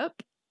messing it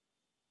up.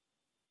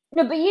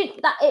 No, but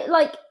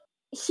like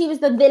she was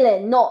the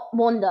villain, not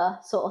Wanda,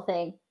 sort of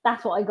thing.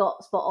 That's what I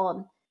got spot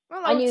on.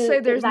 Well, I would say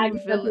there's no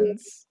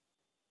villains.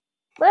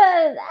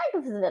 Well,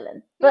 Agatha's a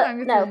villain. But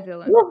Agatha's a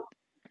villain.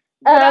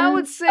 But I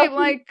would say,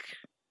 like,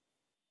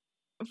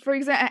 for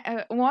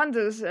example,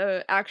 Wanda's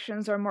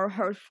actions are more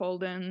hurtful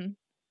than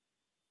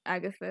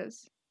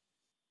Agatha's.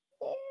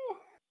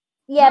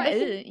 Yeah,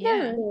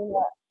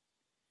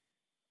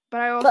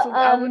 but I also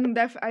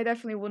I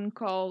definitely wouldn't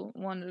call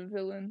Wanda a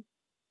villain.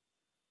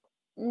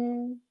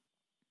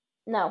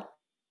 No.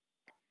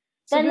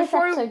 So then this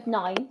episode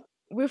 9.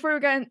 Before we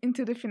get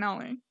into the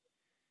finale,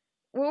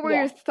 what were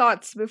your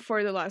thoughts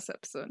before the last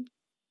episode?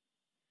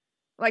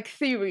 Like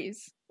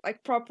theories,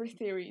 like proper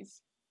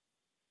theories.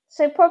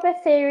 So proper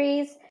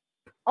theories,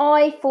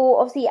 I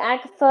thought obviously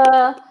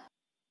Agatha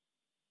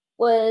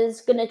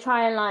was gonna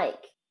try and like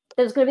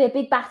there was gonna be a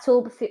big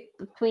battle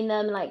between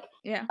them, like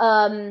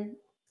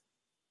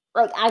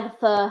like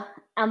Agatha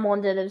and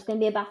Wanda. There was gonna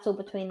be a battle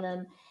between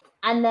them,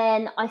 and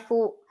then I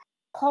thought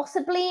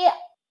possibly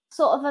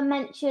sort of a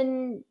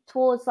mention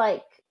towards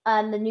like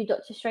the new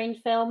Doctor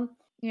Strange film,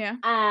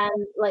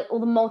 and like all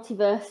the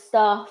multiverse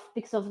stuff,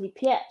 because obviously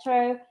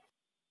Pietro.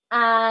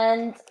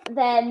 And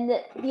then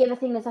the other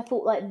thing is I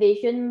thought like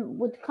Vision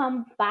would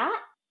come back.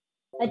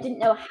 I didn't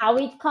know how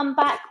he'd come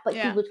back, but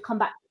he would come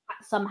back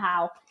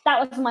somehow.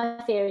 That was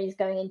my theories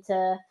going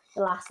into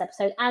the last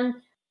episode. And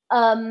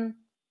that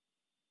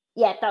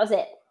was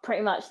it,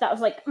 pretty much. That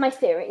was like my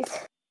theories.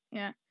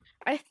 Yeah.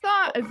 I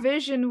thought a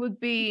Vision would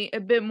be a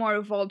bit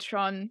more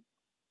Voltron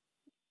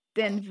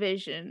than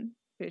Vision.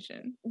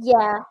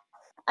 Yeah.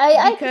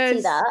 I could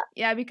see that.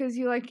 Yeah, because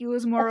he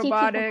was more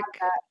robotic.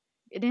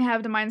 It didn't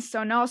have the Mind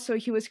Stone. Also,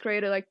 he was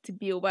created like to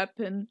be a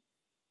weapon.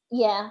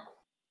 Yeah.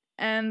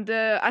 And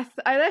I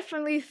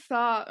definitely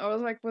thought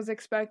was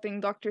expecting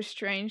Doctor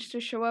Strange to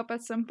show up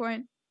at some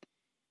point,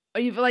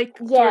 or even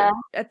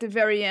at the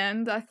very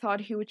end. I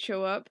thought he would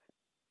show up.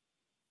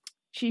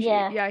 He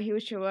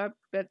would show up,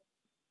 but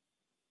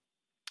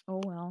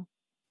oh well.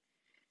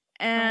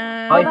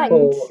 And I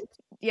thought,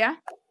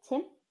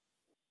 Tim.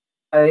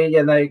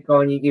 No,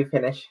 go on. You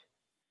finish.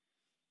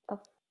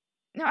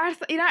 No, I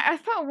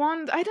thought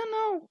Wanda. I don't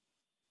know.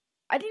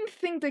 I didn't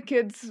think the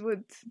kids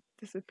would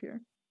disappear.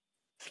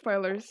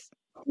 Spoilers.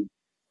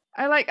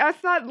 I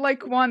thought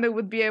like Wanda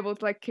would be able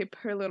to like keep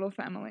her little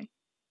family.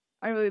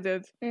 I really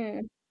did.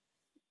 Tim?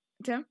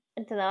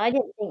 I don't know. I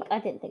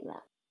didn't think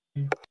that.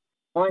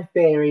 My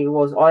theory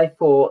was I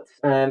thought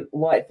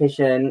White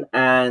Vision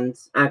and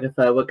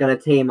Agatha were going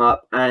to team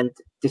up and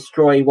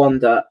destroy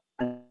Wanda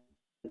and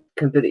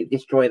completely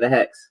destroy the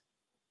Hex.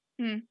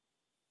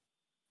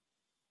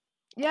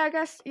 Yeah, I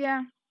guess,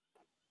 yeah.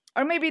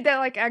 Or maybe that,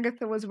 like,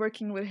 Agatha was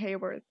working with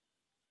Hayward.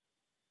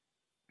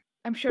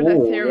 I'm sure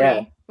that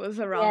theory was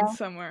around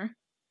somewhere.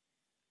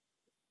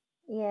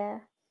 Yeah.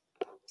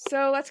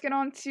 So, let's get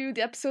on to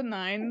the episode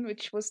 9,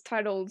 which was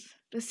titled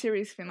The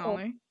Series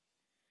Finale.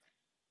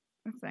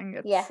 I think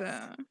it's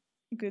a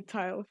good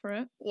title for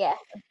it. Yeah.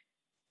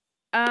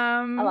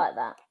 I like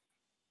that.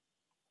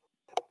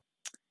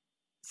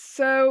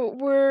 So,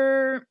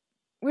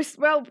 we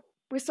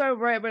started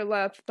right where we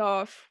left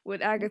off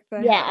with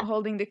Agatha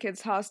holding the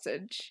kids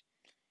hostage.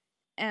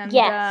 And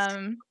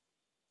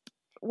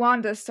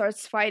Wanda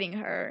starts fighting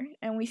her,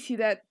 and we see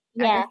that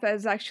Agatha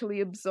is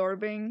actually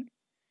absorbing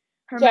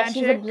her magic.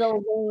 She's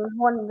absorbing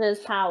Wanda's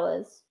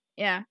powers.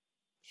 Yeah.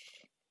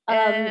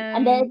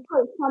 And then it's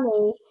quite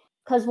funny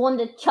because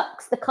Wanda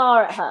chucks the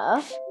car at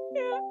her.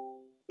 Yeah.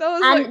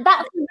 That's a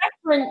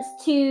reference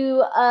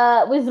to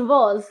Wizard of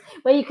Oz,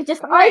 where you could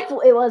just I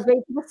thought it was where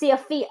you could see her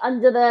feet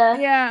under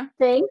the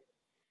thing.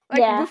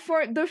 Like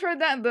before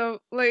that though,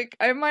 like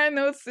my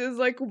notes is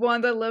like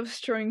Wanda loves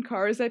throwing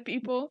cars at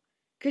people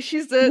because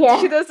she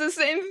does the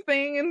same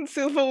thing in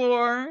Civil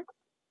War.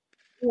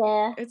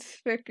 Yeah,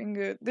 it's freaking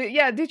good.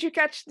 Did you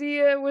catch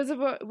the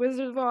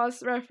Wizard of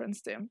Oz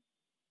reference, Tim?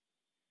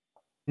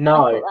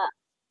 No.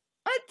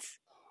 What?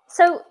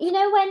 So you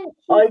know when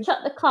she shut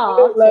the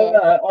car?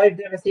 I've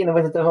never seen the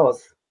Wizard of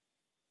Oz.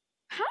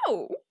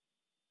 How?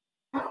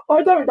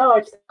 I don't know. I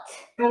just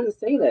haven't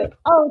seen it.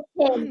 Oh,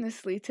 Tim.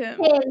 Honestly, Tim,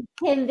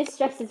 this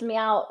stresses me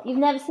out. You've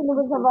never seen the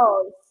Wizard of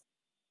Oz?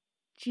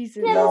 Jesus.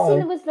 You've never seen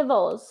the Wizard of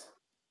Oz?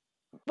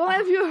 Well,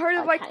 have you heard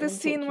of like the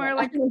scene where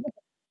like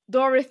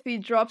Dorothy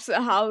drops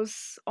a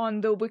house on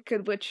the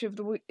Wicked Witch of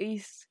the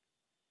East?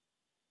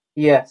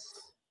 Yes.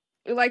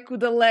 Like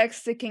with the legs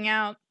sticking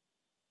out.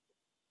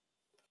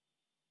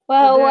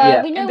 Well,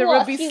 we know and the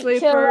what ruby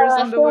slippers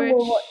on the witch.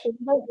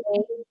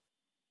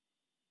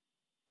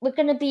 We're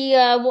going to be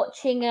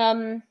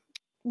watching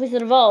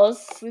Wizard of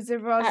Oz.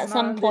 Wizard of Oz at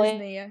some point.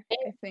 Disney, I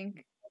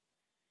think.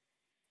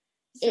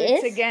 So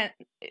it is? Again,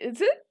 is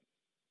it?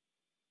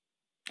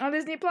 On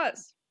Disney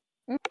Plus?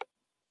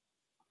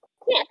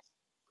 Yes.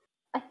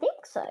 I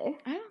think so.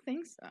 I don't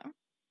think so.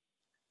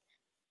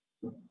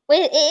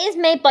 Well, it is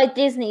made by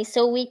Disney,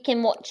 so we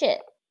can watch it.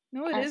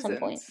 No, it isn't. Some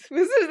point.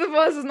 Wizard of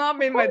Oz is not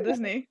made by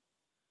Disney.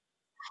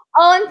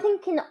 Oh, I'm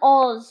thinking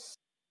Oz.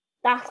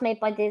 That's made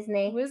by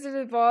Disney. Wizard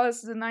of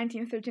Oz, the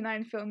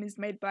 1939 film, is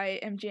made by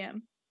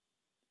MGM.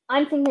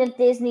 I'm thinking of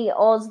Disney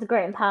Oz, the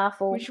Great and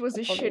Powerful. Which was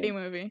a shitty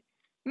movie.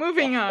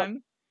 Moving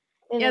on.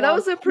 Yeah, that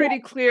was a pretty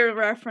clear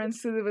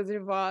reference to the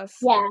Wizard of Oz.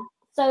 Yeah.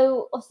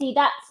 So, obviously,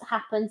 that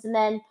happens, and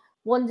then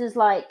Wanda's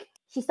like,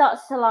 she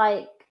starts to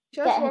like...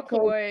 Just walk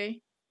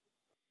away.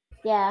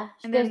 Yeah,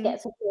 she goes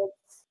get her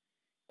kids.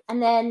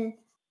 And then...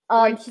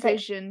 White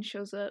Vision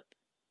shows up.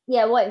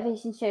 Yeah, White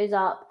Vision shows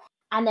up.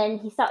 And then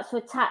he starts to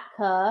attack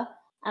her,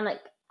 and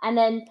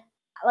then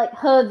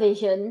her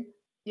vision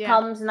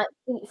comes and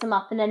beats him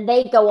up, and then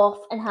they go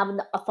off and have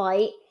a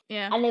fight.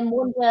 Yeah. And then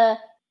Wanda,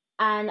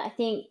 and I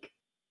think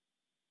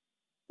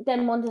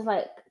then Wanda's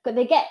like,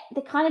 they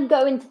kind of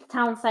go into the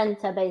town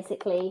center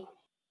basically,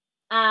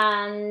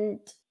 and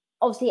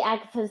obviously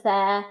Agatha's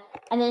there,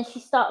 and then she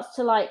starts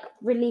to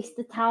release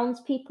the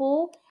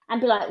townspeople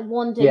and be like,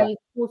 Wanda, you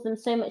caused them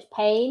so much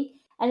pain,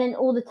 and then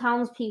all the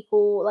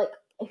townspeople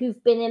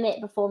who've been in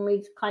it before and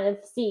we've kind of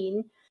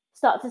seen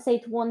start to say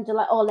to Wanda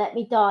oh, let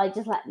me die,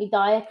 just let me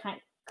die, I can't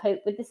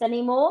cope with this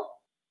anymore.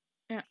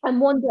 Yeah.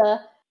 And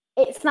Wanda,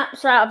 it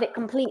snaps her out of it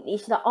completely.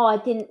 She's like, oh, I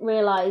didn't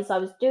realize I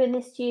was doing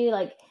this to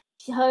you.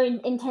 Her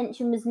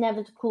intention was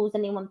never to cause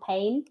anyone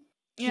pain.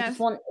 She just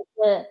wanted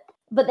to,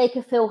 but they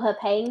could feel her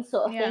pain,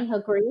 sort of thing, her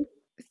grief.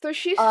 So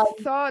she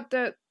thought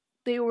that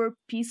they were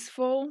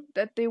peaceful,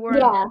 that they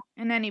weren't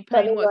in any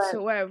pain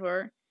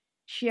whatsoever.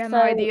 She had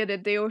no idea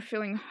that they were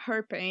feeling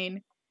her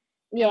pain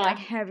and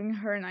having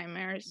her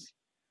nightmares.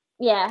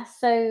 Yeah,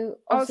 so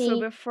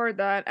also before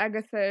that,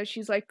 Agatha,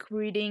 she's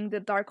reading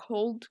the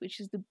Darkhold, which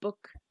is the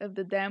book of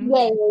the damned.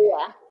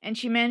 Yeah. And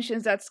she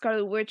mentions that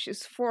Scarlet Witch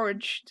is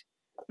forged,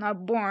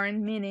 not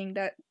born, meaning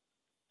that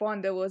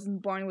Wanda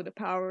wasn't born with the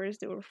powers,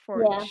 they were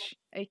forged,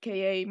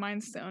 aka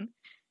Mind Stone.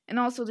 And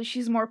also that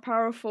she's more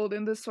powerful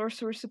than the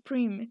Sorcerer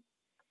Supreme,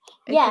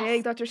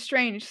 aka Doctor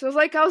Strange. So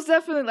I was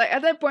definitely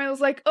at that point I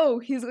was like, oh,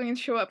 he's going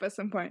to show up at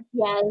some point.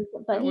 Yeah,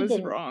 but he was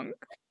didn't. Wrong.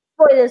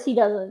 Spoilers, he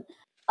doesn't.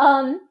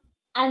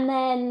 And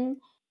then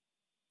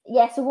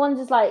so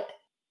Wanda's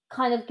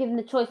kind of given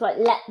the choice,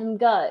 let them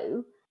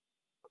go.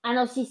 And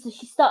obviously so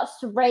she starts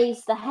to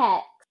raise the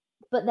hex,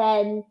 but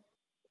then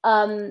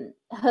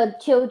her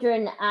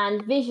children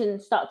and Vision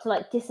start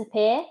to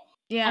disappear.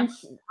 Yeah. And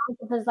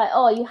Agatha's like,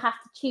 oh, you have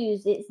to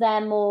choose. It's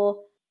them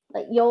or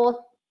your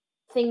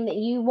thing that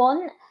you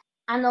want.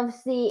 And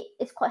obviously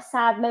it's quite a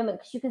sad moment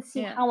because you can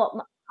see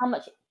how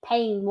much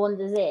pain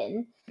Wanda's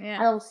in. Yeah.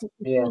 And obviously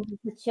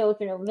the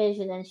children of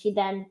Vision, and she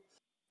then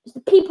the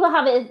people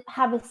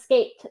have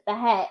escaped the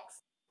hex,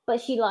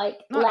 but she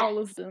not all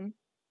of them.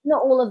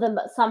 Not all of them,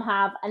 but some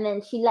have, and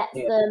then she lets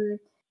them.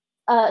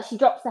 She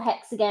drops the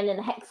hex again, and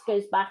the hex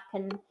goes back,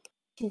 and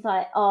she's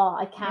like, "Oh,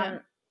 I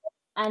can't."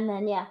 Yeah. And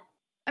then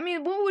I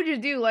mean, what would you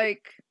do?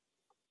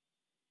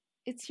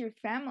 It's your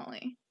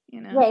family,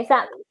 you know. Yeah,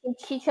 exactly.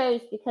 She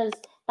chose because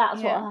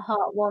that's what her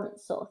heart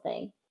wants, sort of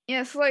thing.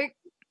 Yeah, so I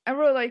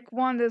wrote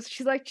Wanda's.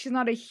 She's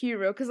not a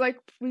hero because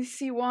we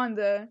see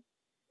Wanda.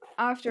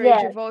 After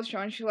Age of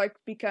Ultron, she's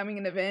becoming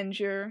an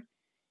Avenger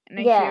and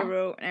a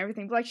hero and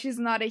everything. But she's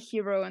not a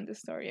hero in the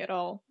story at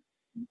all.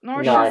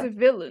 Nor she's a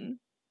villain.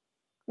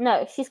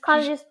 No, she's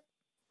kind of just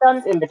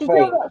done. She's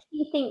doing what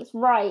she thinks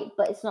right,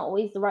 but it's not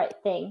always the right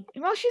thing.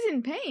 Well, she's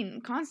in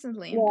pain,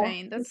 constantly in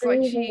pain. That's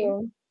she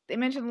they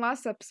mentioned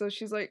last episode,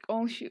 she's like,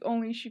 she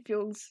only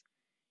feels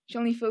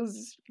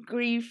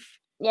grief.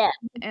 Yeah.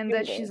 And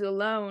that she's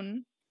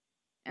alone.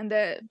 And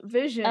that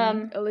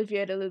Vision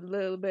alleviated a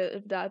little bit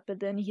of that, but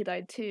then he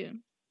died too.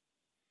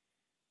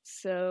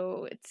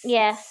 So it's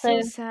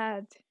so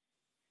sad.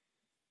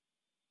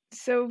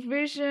 So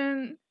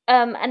Vision.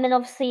 And then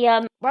obviously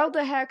while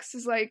the hex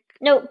is like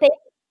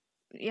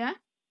yeah.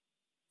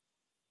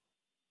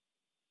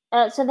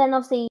 So then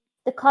obviously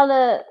the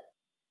color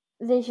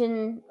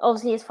Vision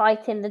obviously is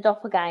fighting the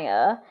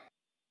doppelganger.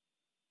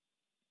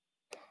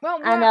 Well,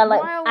 and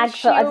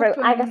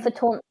Agatha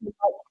taunts.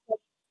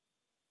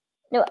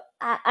 No,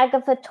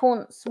 Agatha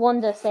taunts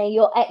Wanda, saying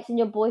your ex and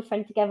your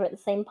boyfriend together at the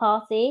same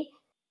party.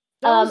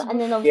 And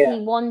then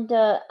obviously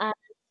Wanda and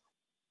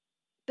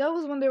that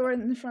was when they were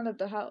in front of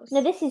the house.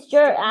 No, this is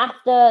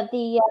after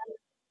the.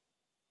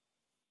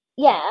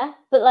 Yeah,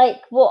 but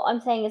like what I'm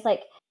saying is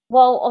like,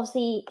 while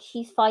obviously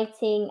she's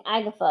fighting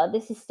Agatha,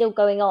 this is still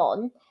going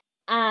on,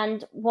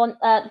 and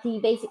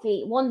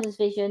basically Wanda's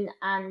Vision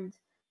and.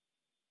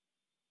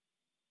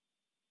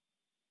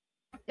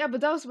 Yeah,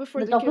 but that was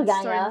before the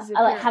doppelganger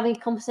are like having a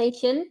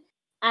conversation,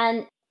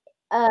 and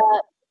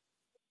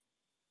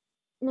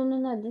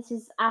no, this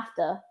is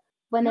after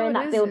when they're in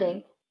that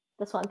building.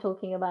 That's what I'm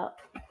talking about.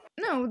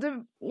 No,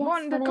 the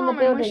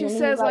comment when she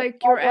says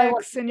like your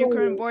ex and your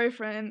current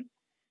boyfriend,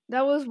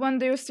 that was when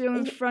they were still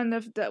in front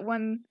of that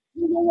when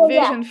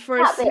Vision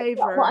first saved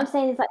her. What I'm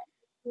saying is like,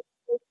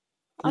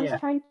 I was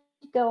trying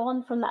to go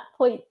on from that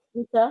point,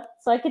 Lisa,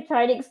 so I could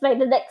try to explain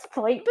the next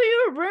point. But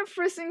you were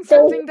referencing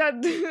something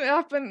that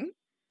happened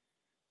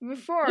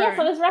before. Yes,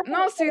 I was referencing.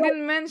 No, so you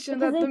didn't mention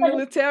that the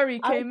military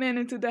came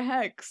into the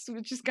hex,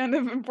 which is kind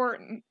of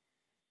important.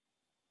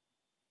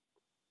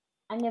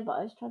 I know, but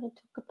I was trying to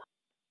talk about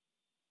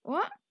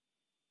what?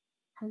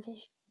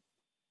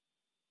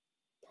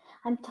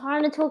 I'm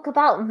trying to talk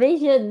about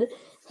Vision,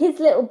 his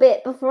little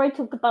bit, before I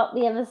talk about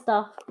the other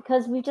stuff,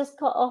 because we just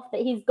cut off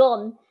that he's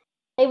gone.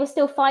 They were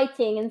still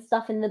fighting and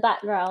stuff in the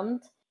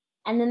background,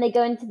 and then they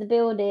go into the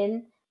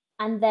building,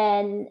 and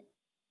then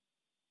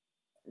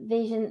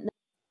Vision,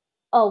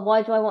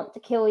 why do I want to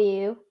kill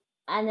you?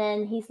 And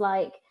then he's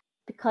like,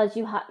 because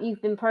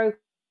you've been programmed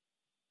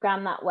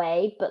that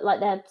way, but like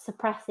they're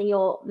suppressing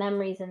your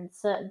memories and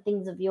certain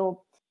things of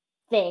your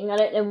thing. I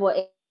don't know what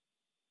it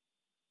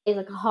is,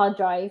 like a hard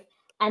drive.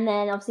 And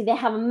then obviously they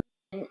have a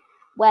moment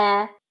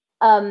where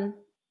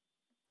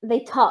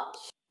they touch,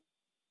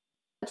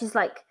 which is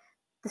like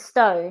the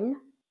stone,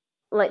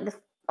 like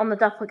on the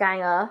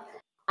doppelganger,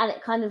 and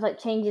it kind of like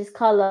changes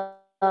color,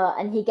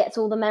 and he gets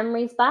all the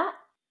memories back.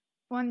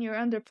 One, you're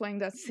underplaying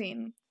that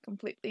scene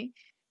completely.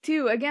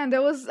 Two, again,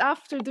 that was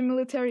after the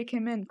military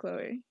came in,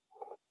 Chloe.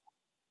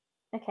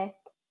 Okay.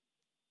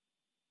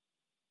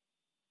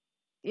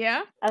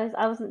 Yeah?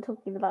 I wasn't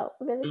talking about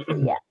the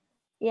military yet.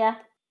 Yeah.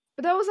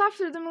 But that was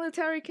after the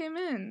military came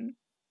in.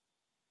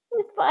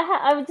 But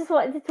I just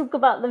wanted to talk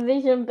about the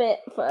Vision bit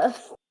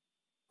first,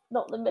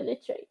 not the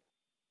military.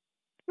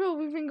 Bro,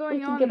 we've been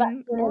going on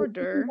in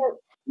order.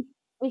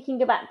 We can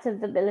go back to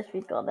the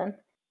military's gone then.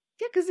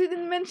 Yeah, because you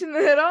didn't mention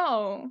it at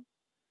all.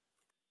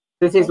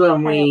 This is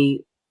when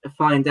we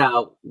find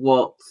out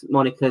what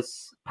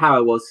Monica's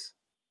power was.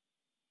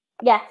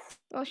 Yes.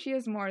 Well, she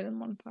has more than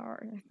one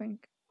power, I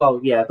think. Well,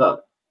 yeah,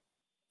 but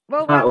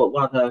one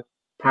of her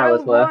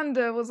powers were.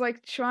 Wanda was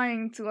like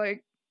trying to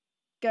like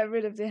get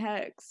rid of the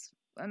hex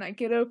and like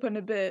get open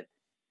a bit,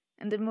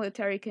 and the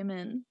military came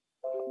in,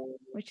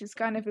 which is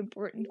kind of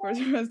important for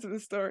the rest of the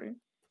story.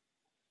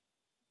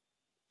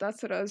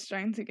 That's what I was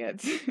trying to get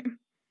to.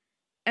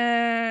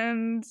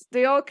 And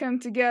they all come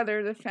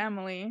together, the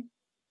family.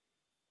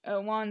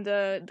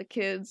 Wanda, the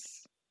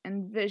kids,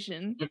 and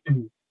Vision.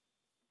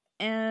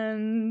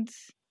 And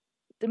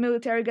the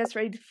military gets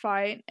ready to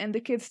fight, and the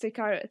kids take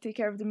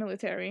care of the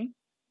military.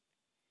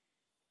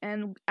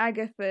 And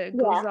Agatha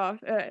goes off.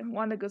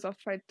 Wanda goes off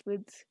to fight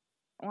with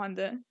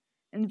Wanda,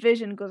 and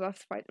Vision goes off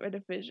to fight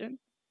with Vision.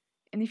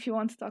 And if you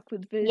want to talk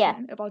with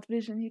Vision about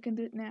Vision, you can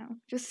do it now.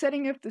 Just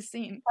setting up the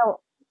scene,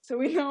 so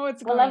we know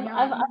what's going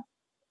on.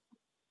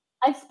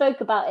 I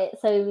spoke about it,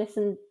 so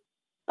listen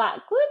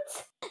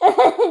backwards,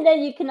 and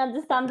then you can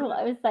understand what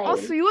I was saying.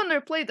 Also, you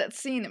underplayed that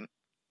scene.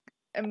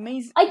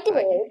 Amazing. I did,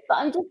 but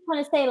I'm just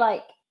trying to say,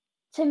 like,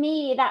 to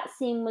me, that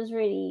scene was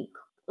really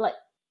like.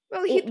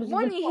 Well,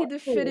 he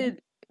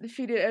defeated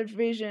a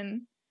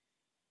Vision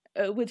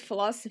with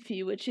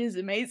philosophy, which is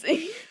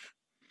amazing.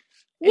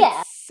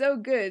 It's so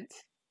good.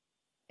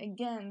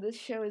 Again, this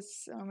show is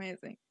so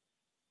amazing.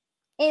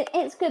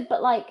 It's good,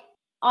 but like,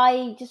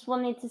 I just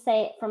wanted to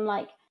say it from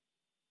like.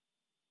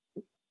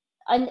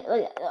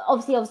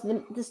 Obviously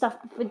the stuff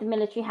with the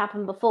military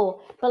happened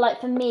before, but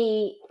like for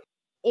me,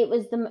 it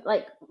was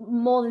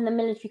more than the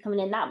military coming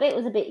in. That bit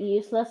was a bit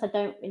useless. I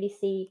don't really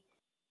see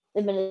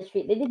the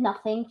military. They did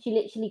nothing. She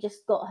literally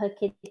just got her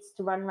kids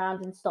to run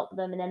around and stop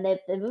them, and then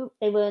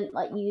they weren't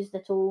like used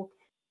at all.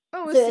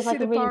 Oh, it's to see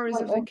the powers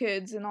of the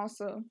kids, and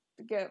also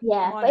to get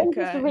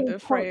Monica and the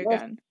fray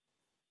again.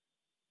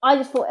 I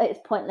just thought it was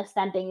pointless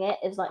sending it.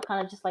 It was like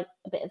kind of just like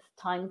a bit of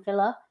time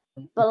filler.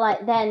 But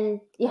like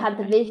then you had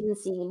the Vision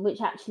scene,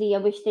 which actually I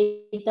wish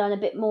they'd done a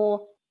bit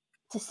more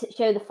to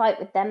show the fight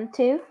with them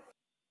too.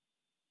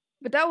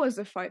 But that was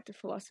a fight, the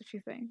philosophy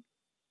thing.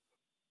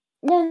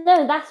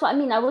 No, that's what I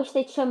mean. I wish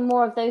they'd shown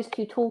more of those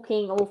two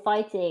talking or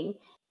fighting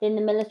than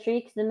the military,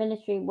 because the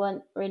military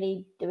weren't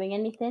really doing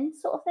anything,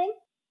 sort of thing.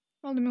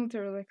 Well, the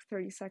military were like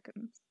 30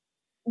 seconds.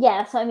 Yeah,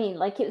 that's what I mean.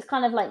 Like, it was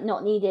kind of like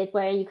not needed,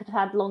 where you could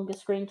have had longer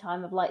screen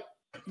time of like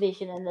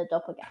Vision and the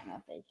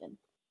doppelganger Vision.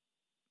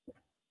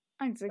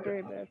 I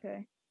disagree, but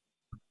okay.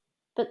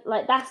 But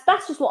like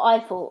that's just what I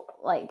thought.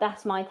 Like,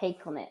 that's my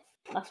take on it.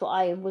 That's what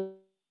I would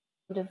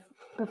have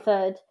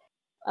preferred.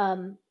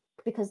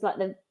 Because like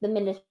the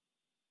military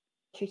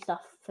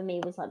stuff for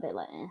me was like a bit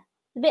like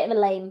a bit of a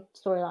lame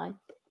storyline.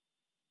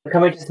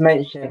 Can we just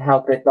mention how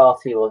good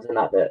Darcy was in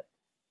that bit?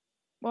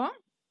 What?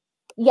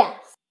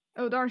 Yes.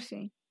 Oh,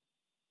 Darcy.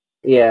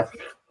 Yeah.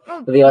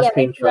 Oh, the ice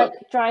cream truck.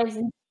 Like, drives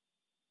in.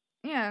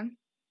 Yeah,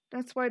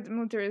 that's why the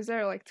military is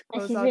there, like to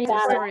close out really the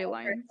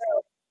storyline.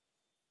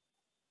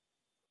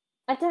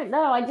 I don't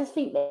know. I just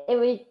think that they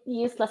were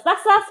useless.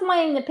 That's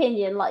my own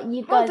opinion. Like,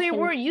 you guys. Well, they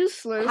were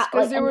useless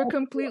because they were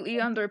completely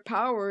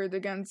underpowered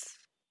against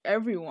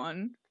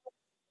everyone,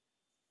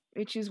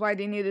 which is why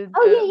they needed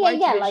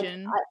White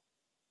Vision. Like,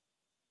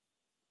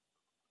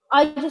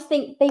 I just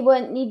think they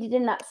weren't needed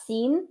in that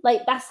scene.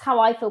 Like, that's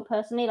how I feel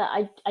personally.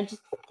 Like, I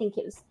just think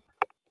it was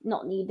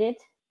not needed.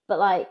 But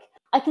like,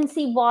 I can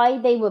see why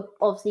they were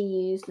obviously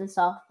used and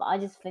stuff. But I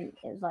just think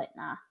it was like,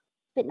 a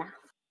bit naff.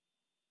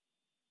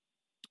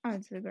 I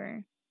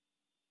disagree.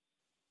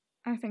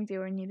 I think they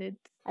were needed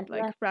to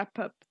like wrap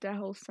up the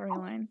whole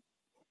storyline.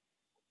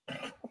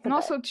 And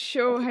also to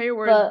show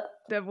Hayward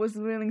that was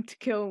willing to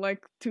kill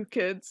like 2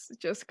 kids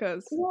just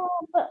cause. Yeah,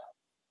 but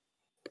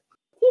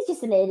he's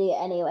just an idiot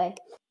anyway.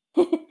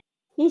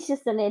 He's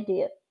just an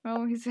idiot.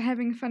 Well, he's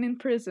having fun in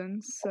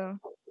prison, so.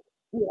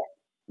 Yeah.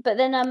 But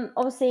then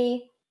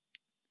obviously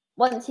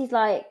once he's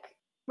like,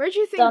 where do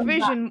you think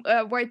Vision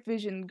White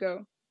Vision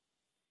go?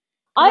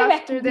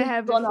 After they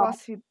have the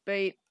philosophy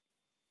debate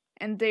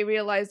and they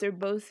realize they're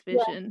both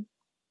Vision,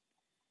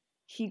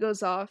 he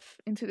goes off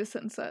into the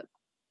sunset.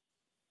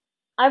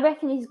 I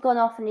reckon he's gone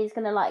off and he's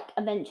gonna like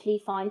eventually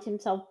find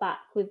himself back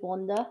with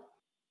Wanda.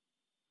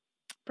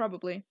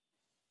 Probably.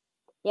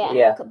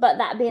 Yeah. But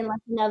that being like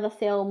another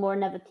film or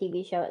another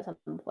TV show at some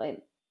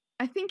point.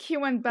 I think he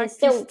went back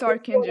to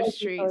Stark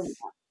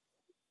Industries.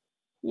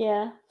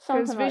 Yeah,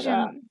 because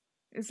Vision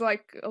is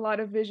like a lot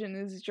of Vision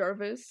is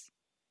Jarvis,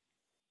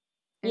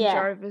 and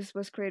Jarvis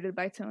was created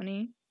by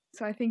Tony.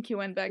 So I think he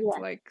went back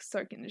to like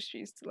Stark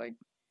Industries to like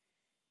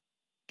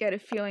get a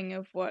feeling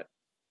of what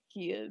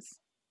he is.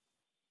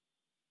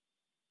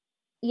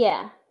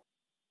 Yeah.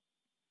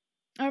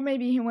 Or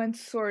maybe he went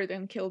sword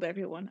and killed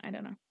everyone. I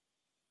don't know.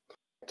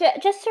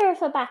 Just to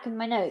refer back in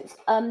my notes,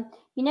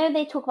 you know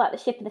they talk about the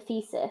Ship of the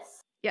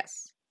Theseus.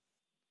 Yes.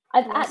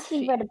 I've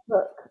actually read a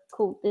book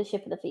called The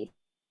Ship of the Theseus.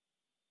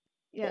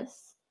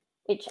 Yes.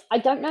 Which I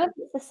don't know if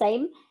it's the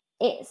same.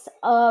 It's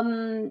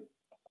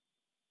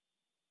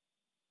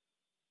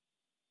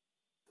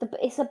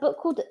it's a book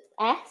called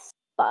S,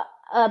 but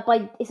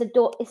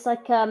it's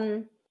like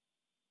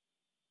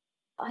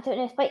I don't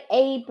know, it's by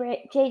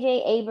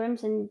J.J.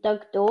 Abrams and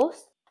Doug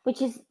Dorst,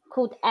 which is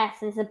called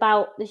S, and it's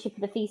about the Ship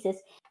of the Theseus.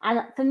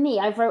 And for me,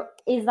 I wrote,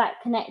 is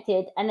that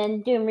connected? And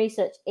then doing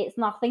research, it's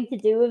nothing to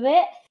do with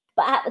it.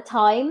 But at the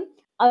time,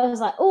 I was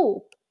like,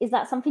 oh, is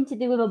that something to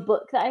do with a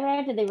book that I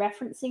read? Are they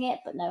referencing it?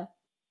 But no.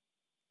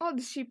 Oh,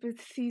 the Ship of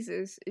the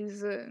Theseus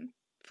is a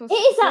it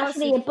is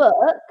actually a book.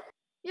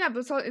 Yeah,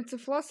 but it's a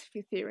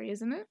philosophy theory,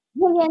 isn't it?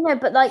 Yeah, no,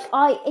 but like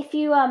if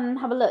you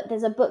have a look,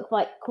 there's a book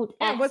called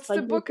S. What's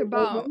the book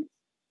about?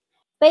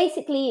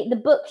 Basically, the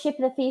book Ship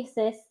of the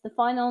Theseus, the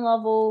final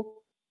novel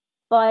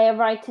by a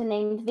writer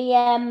named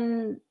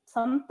V.M.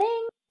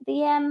 something.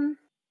 V.M.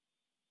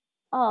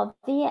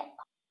 Stracker,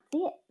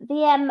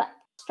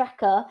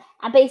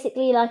 and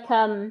basically like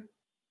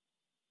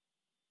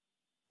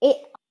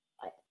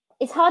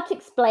it's hard to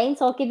explain,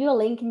 so I'll give you a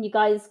link, and you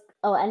guys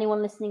or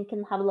anyone listening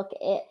can have a look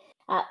at it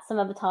at some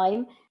other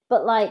time.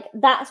 But like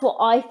that's what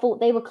I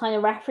thought they were kind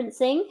of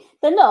referencing.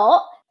 They're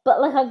not,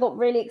 but like I got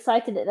really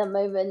excited at that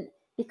moment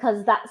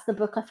because that's the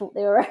book I thought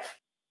they were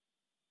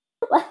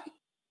like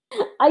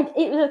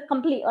it was a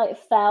complete like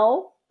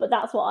fail, but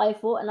that's what I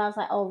thought, and I was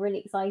like, oh, really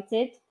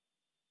excited.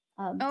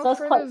 So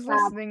for those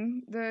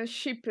listening, the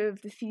Ship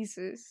of the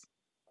Theseus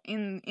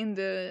in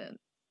the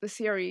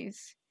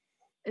series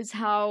is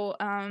how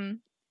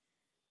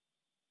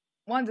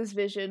Wanda's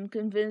Vision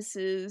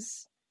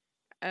convinces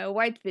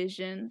White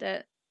Vision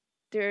that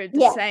they're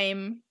the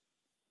same,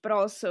 but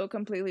also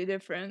completely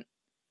different.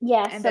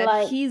 Yeah, and so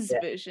that he's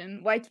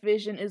Vision. White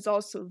Vision is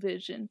also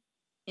Vision,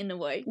 in a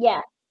way. Yeah.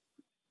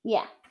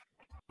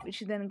 Which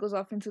then goes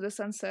off into the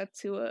sunset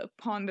to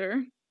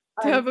ponder,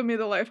 to have a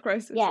midlife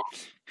crisis. Yeah.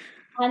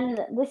 And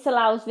this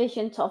allows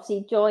Vision to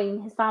obviously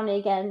join his family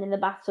again in the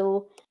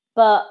battle,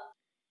 but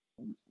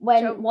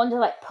when Wanda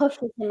like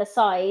pushes him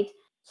aside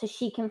so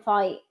she can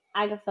fight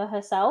Agatha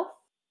herself.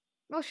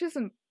 Well, she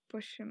doesn't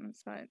push him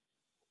aside.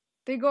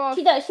 They go off.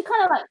 She does. She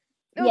kind of like.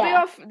 No,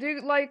 yeah.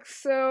 They like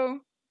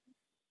so.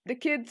 The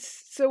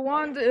kids. So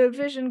one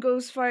Vision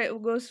goes fight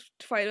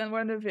on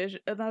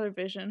another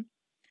Vision.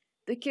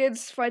 The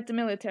kids fight the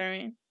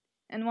military,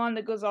 and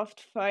Wanda goes off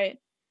to fight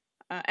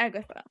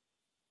Agatha.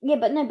 Yeah,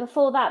 but no,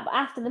 before that,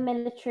 after the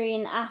military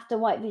and after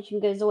White Vision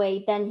goes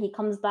away, then he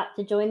comes back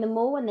to join them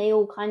all, and they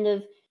all kind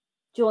of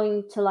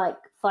join to like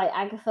fight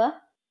Agatha.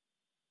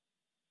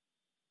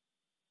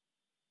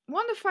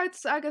 Wanda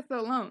fights Agatha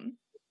alone.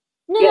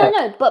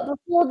 No, but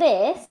before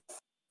this,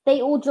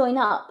 they all join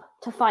up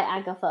to fight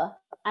Agatha,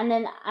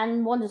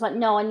 and Wanda's like,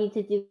 no, I need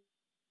to do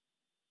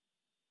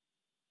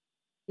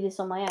this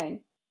on my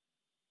own.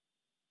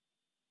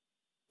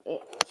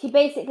 She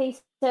basically,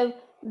 so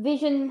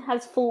Vision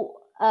has fought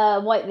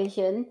White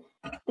Vision,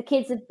 the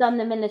kids have done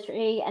the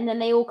military, and then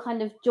they all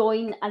kind of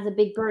join as a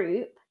big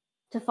group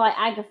to fight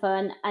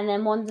Agatha, and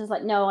then Wanda's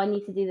like, no, I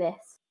need to do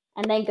this,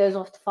 and then goes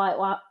off to fight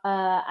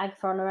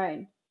Agatha on her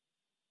own.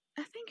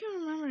 I think you're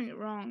remembering it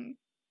wrong.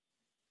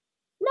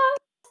 No,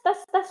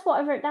 that's what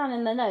I wrote down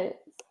in the notes.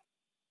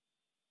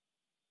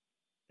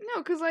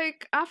 No, because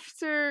like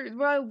after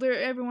while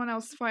everyone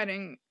else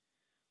fighting,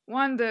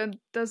 Wanda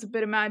does a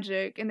bit of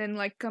magic and then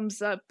like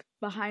comes up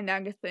behind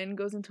Agatha and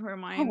goes into her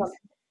mind. Hang on.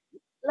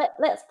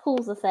 Let's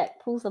pause a sec.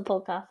 Pause the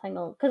podcast. Hang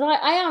on, because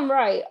I am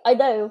right. I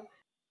know.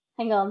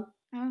 Hang on.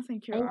 I don't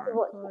think you are.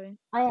 Chloe.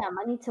 I am.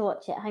 I need to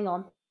watch it. Hang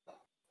on,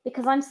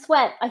 because I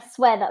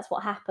swear that's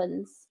what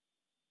happens.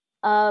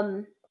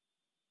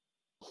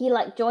 He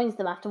like joins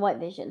them after White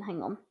Vision.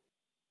 Hang on.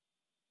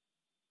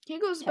 He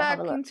goes back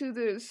into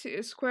the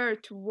square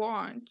to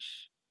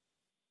watch.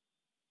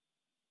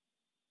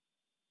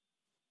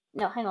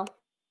 No, hang on.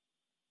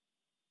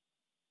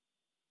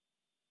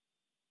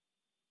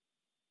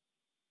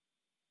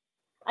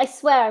 I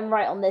swear I'm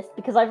right on this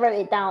because I wrote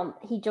it down.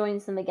 He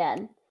joins them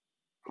again.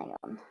 Hang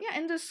on. Yeah,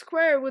 in the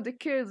square with the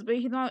kids, but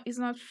he's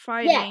not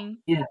fighting.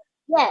 Yeah.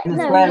 In the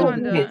no, square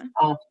with the kids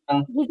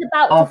he's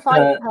about to fight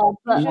her,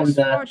 but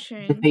Wanda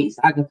defeats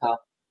Agatha.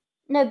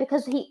 No,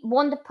 because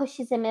Wanda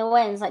pushes him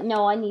away and is like,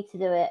 "No, I need to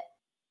do it."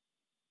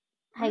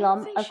 Hang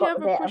on, I've got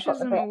the bit. I've got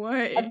the bit.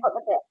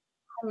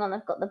 Hang on,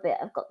 I've got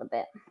the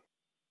bit.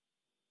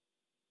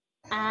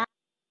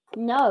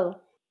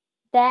 No.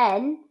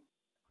 Then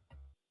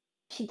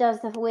she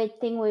does the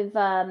weird thing with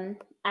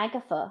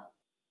Agatha.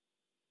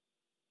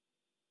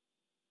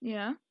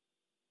 Yeah.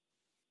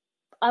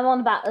 I'm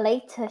on about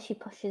later. She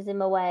pushes him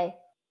away.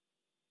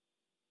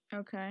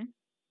 Okay.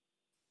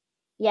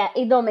 Yeah,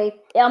 ignore me.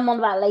 I'm on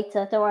about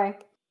later. Don't worry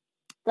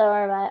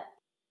about it.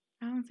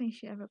 I don't think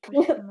she ever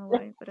pushes him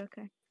away, but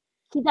okay.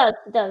 She does,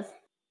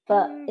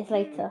 but it's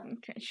later.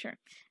 Okay, sure.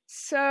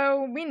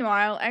 So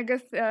meanwhile,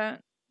 Agatha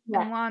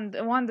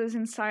and Wanda's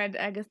inside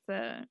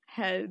Agatha's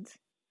head,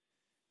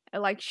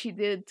 like she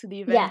did to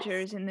the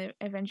Avengers in the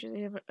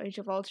Avengers Age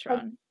of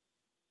Ultron.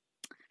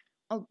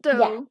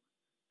 Although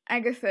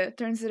Agatha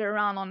turns it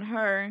around on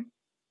her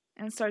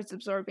and starts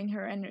absorbing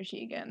her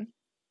energy again.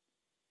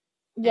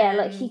 Yeah,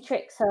 like she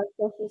tricks her,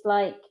 so she's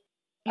like,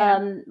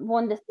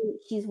 Wanda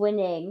thinks she's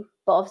winning,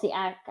 but obviously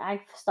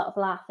Agatha starts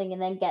laughing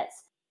and then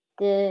gets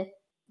the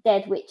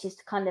dead witches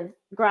to kind of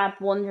grab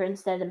Wanda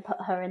instead and put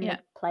her in the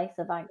place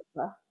of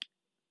Agatha.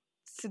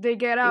 So they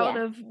get out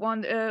of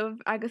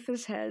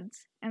Agatha's head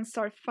and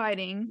start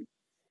fighting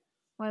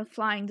while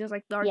flying. There's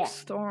like dark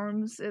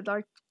storms,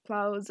 dark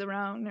clouds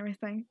around and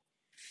everything.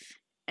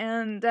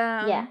 And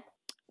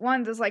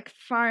Wanda's like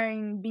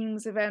firing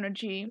beams of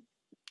energy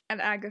at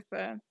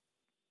Agatha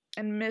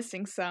and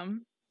missing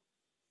some,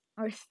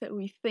 or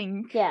we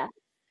think. Yeah.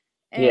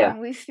 And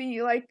we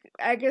see like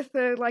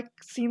Agatha like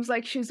seems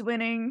like she's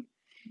winning.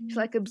 She's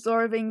like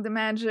absorbing the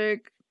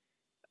magic.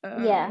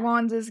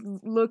 Wanda's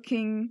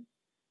looking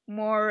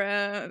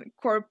more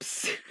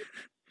corpse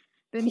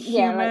than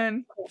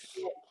human.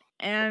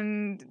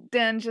 And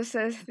then just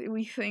as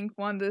we think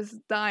Wanda's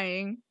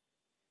dying.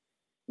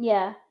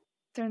 Yeah.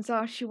 Turns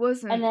out she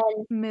wasn't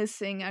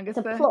missing Agatha.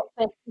 It's a plot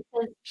twist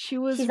because she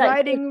was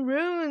writing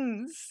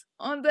runes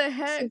on the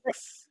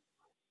hex.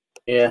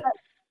 Like,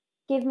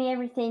 give me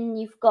everything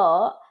you've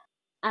got,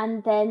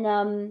 and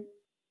then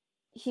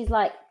she's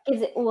like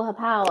gives it all her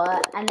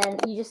power, and then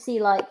you just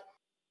see like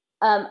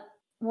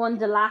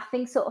Wanda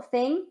laughing sort of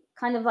thing,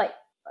 kind of like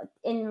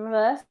in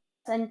reverse,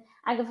 and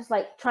Agatha's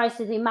like tries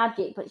to do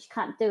magic but she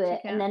can't do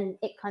it, and then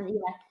it kind of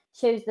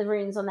shows the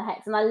runes on the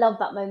hex, and I love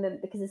that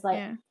moment because it's like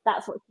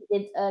that's what she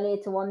did earlier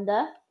to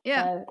Wanda.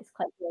 So it's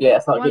quite good. Yeah,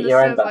 it's like get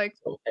your own back like,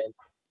 sort of thing.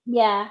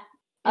 Yeah.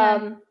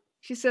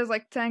 She says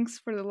like thanks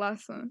for the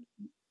lesson.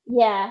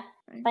 Yeah.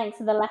 Thanks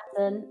for the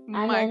lesson.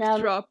 And Mic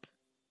drop.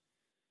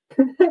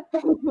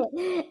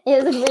 It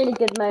was a really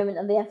good moment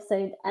of the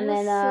episode. And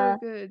then so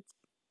good.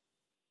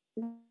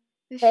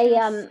 They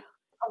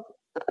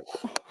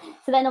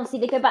so then obviously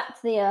they go back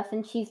to the Earth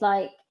and she's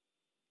like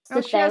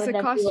she has a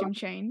costume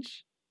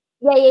change.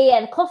 Yeah.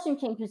 The costume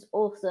change was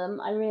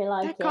awesome. I really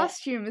liked it. That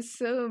costume is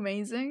so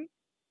amazing.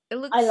 It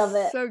looks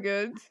so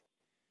good.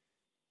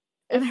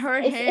 And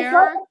her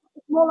hair.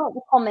 It's more like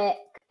the comic.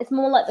 It's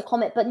more like the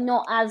comic, but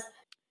not as.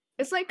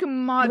 It's like a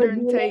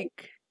modern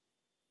take.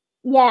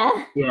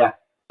 Yeah.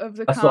 of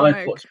the That's what I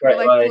comic, thought straight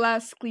like away.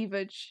 last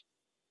cleavage.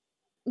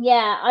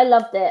 Yeah, I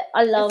loved it.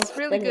 I loved It's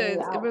really the good.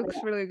 new It outfit. looks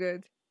really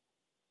good.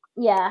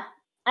 Yeah,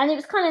 and it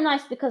was kind of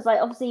nice because, like,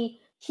 obviously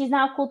she's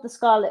now called the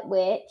Scarlet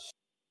Witch.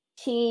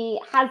 She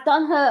has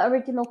done her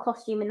original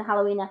costume in the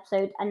Halloween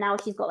episode, and now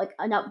she's got like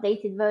an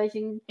updated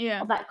version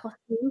of that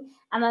costume,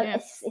 and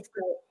it's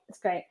great. It's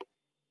great.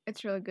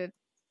 It's really good.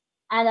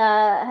 And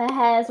her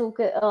hair's all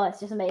good. Oh, it's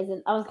just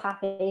amazing. I was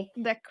happy.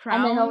 That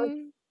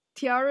crown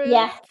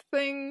tiara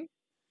thing.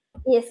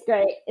 It's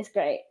great. It's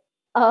great.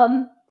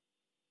 And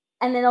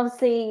then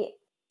obviously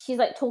she's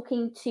like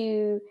talking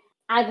to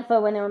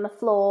Agatha when they're on the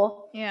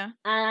floor. Yeah.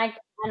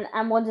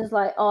 And Wanda's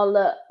like, oh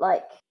look,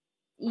 like,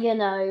 you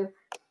know,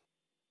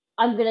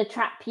 I'm gonna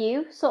trap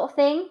you, sort of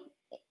thing,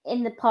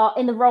 in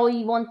the role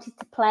you wanted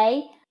to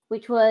play,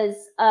 which was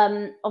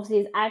obviously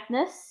as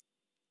Agnes.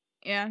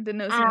 Yeah, the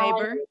nosy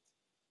neighbor.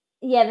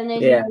 Yeah, the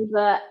nosy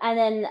neighbor. And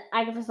then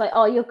Agatha's like,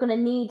 oh, you're gonna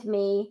need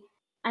me.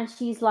 And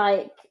she's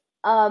like,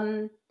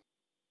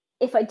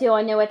 if I do,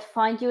 I know where to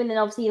find you. And then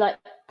obviously like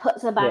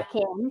puts her back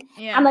in.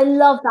 Yeah. And I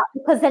love that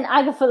because then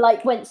Agatha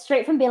like went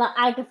straight from being like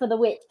Agatha the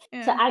witch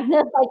to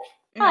Agnes like,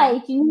 hi,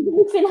 do you need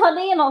anything,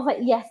 honey? And I was like,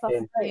 yes, that's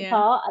a great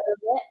part. I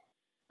love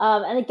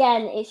it. And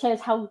again, it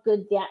shows how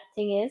good the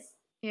acting is.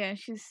 Yeah,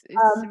 it's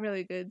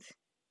really good.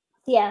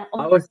 Yeah,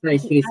 I would say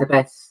she's the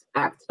best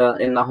actor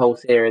in the whole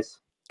series.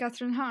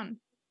 Kathryn Hahn.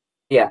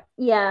 Yeah.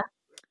 Yeah.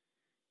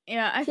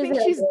 Yeah, I think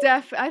she's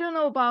I don't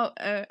know about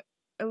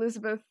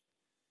Elizabeth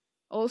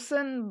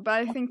Olsen, but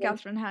I think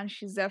Kathryn Hahn,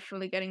 she's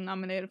definitely getting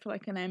nominated for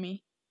like an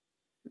Emmy.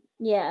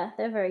 Yeah,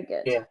 they're very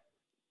good. Yeah.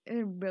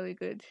 They're really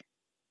good.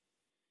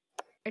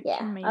 It's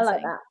amazing. I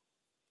like that.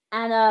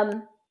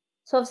 And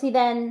so obviously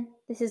then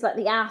this is like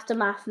the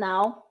aftermath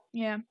now.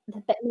 Yeah.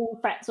 The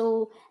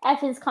Pretzel,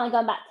 everything's kind of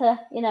going back to,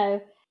 you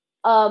know,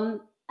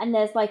 and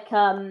there's like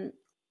the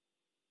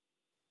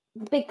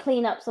big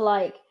cleanups are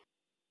like.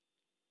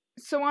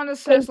 So Wanda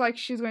says like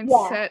she's going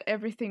to set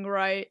everything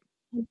right.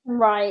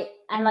 Right,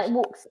 and like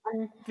walks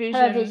and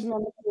Vision and the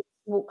kids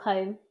walk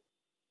home.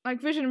 Like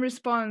Vision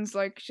responds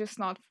like just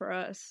not for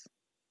us.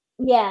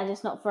 Yeah,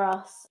 just not for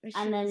us. Which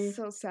and then is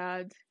so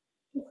sad.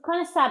 It's kind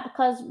of sad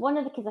because one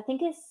of the kids, I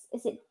think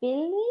is it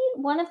Billy?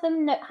 One of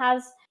them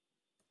has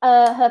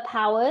her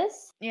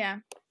powers. Yeah.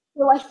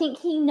 So I think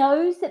he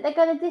knows that they're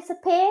going to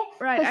disappear.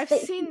 Right. I've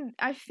seen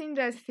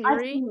that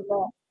theory.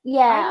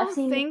 I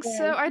don't think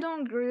so. I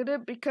don't agree with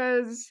it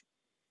because.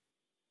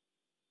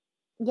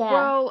 Yeah.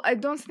 Well, I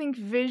don't think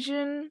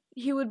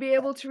he would be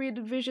able to read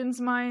Vision's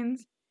mind,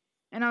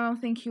 and I don't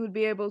think he would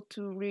be able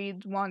to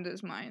read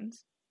Wanda's mind.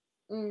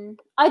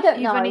 I don't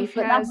know. Even if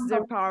he has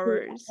their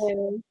powers.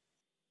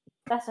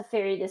 That's a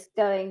theory that's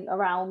going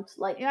around.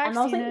 Like, yeah, and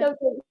I was like, no,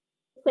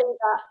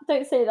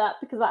 don't say that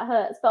because that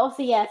hurts. But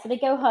obviously, so they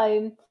go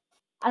home,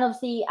 and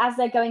obviously, as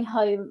they're going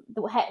home,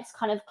 the hex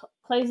kind of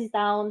closes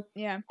down.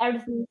 Yeah.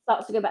 Everything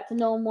starts to go back to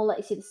normal. Like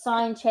you see the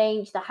sign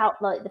change, the house,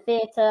 like the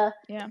theater.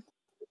 Yeah.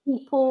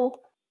 People,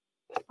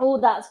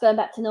 all that's going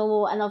back to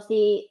normal, and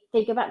obviously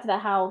they go back to their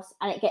house,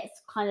 and it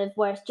gets kind of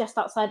where it's just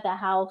outside their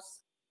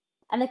house,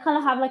 and they kind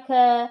of have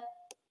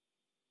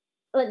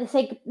they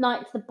say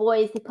goodnight to the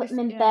boys. They put them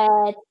in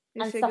bed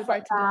and stuff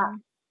like that.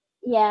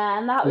 Yeah,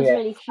 and that was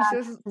really sad.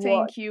 She says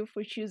thank you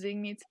for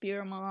choosing me to be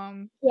your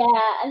mom. Yeah,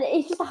 and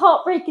it's just a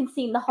heartbreaking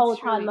scene the whole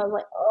time. I was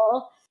like,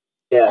 oh.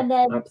 Yeah, and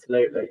then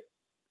absolutely.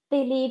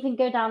 They leave and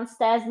go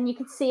downstairs, and you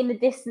can see in the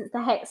distance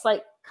the hex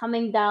like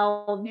coming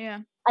down. Yeah.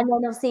 And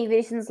then obviously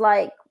Vision's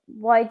like,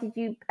 why did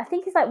you? I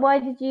think he's like, why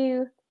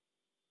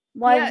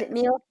was it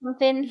me or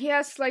something? He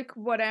asks like,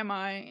 what am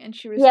I? And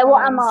she responds, yeah,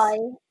 what am I?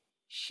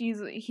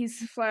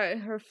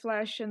 Her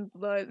flesh and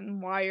blood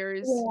and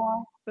wires,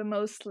 but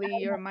mostly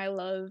you're my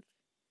love.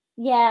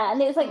 Yeah,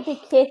 and it was like they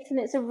kiss, and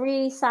it's a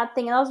really sad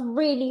thing. And I was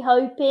really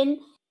hoping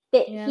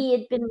that he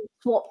had been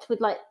swapped with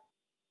like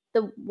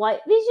the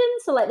White Vision,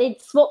 so like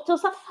they'd swapped or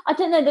something. I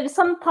don't know. There was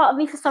some part of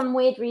me for some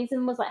weird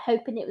reason was like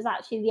hoping it was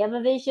actually the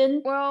other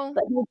Vision. Well,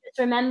 but he just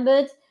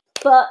remembered.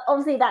 But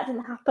obviously that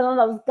didn't happen, and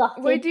I was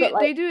gutted.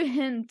 They do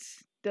hint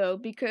though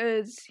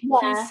because he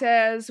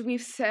says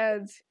we've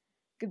said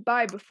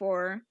goodbye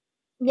before.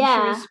 Yeah.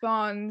 And she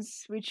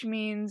responds, which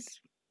means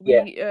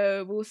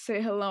we'll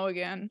say hello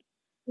again.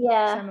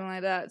 Yeah. Something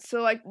like that.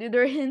 So like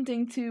they're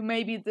hinting to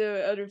maybe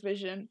the other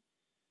Vision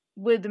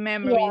with the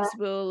memories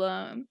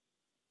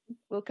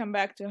will come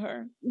back to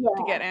her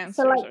to get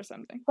answers or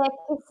something. They're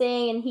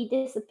kissing and he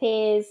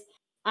disappears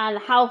and the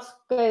house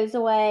goes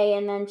away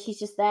and then she's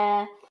just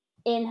there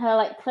in her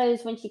like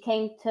clothes when she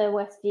came to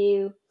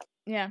Westview.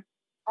 Yeah.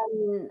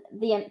 And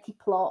the empty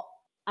plot.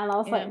 And I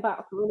was like,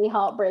 that's really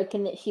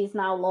heartbreaking that she's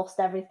now lost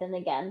everything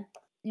again.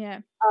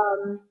 Yeah.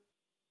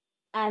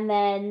 And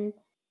then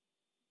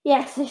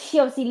so she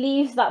obviously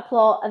leaves that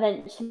plot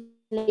eventually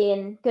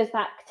and goes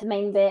back to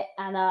main bit,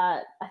 and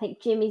I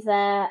think Jimmy's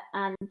there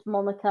and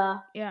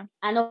Monica. Yeah.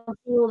 And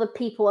obviously all the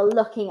people are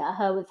looking at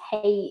her with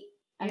hate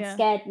and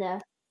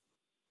scaredness.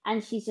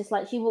 And she's just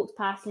like, she walks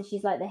past and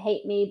she's like, they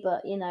hate me,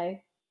 but you know,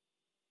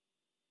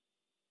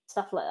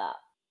 stuff like that.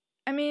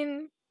 I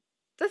mean,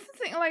 that's the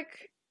thing.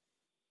 Like,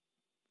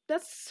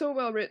 that's so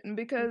well written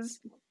because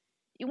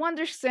you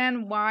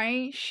understand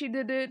why she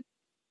did it,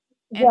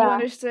 and you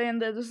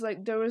understand that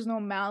there was no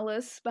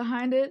malice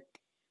behind it.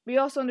 But you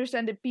also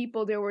understand the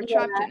people that were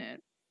trapped in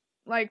it,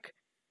 like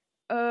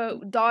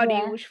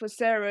Dottie, which was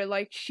Sarah.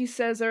 Like she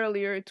says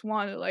earlier to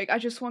Wanda, like I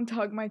just want to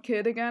hug my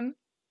kid again,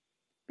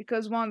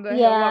 because Wanda had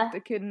locked the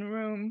kid in the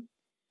room.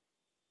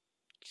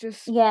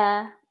 Just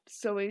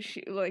so it's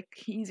like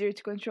easier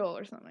to control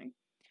or something.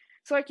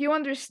 So like you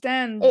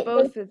understand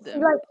both of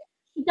them.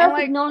 She does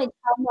acknowledge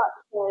how much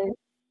though.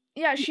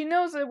 Yeah, she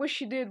knows that what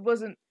she did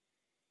wasn't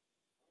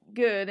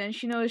good, and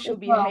she knows she'll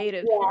be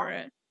hated for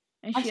it,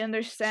 and she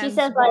understands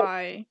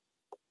why.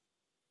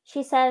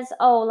 She says,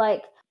 "Oh,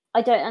 like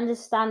I don't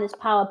understand this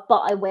power, but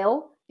I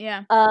will."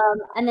 Yeah.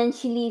 And then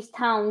she leaves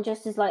town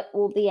just as like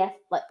all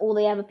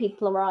the other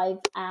people arrive,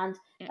 and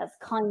that's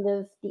kind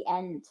of the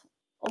end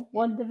of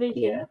WandaVision.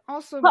 Yeah.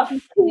 Also,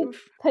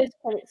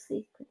 post-credit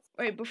sequence.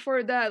 Wait,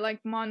 before that, like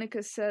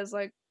Monica says,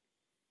 like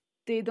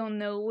they don't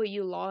know what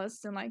you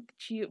lost, and like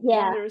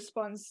Wanda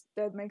responds,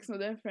 "That makes no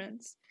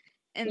difference."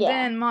 And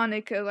then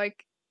Monica,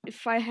 like,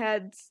 if I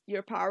had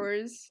your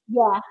powers,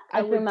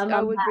 I would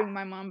bring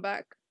my mom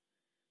back.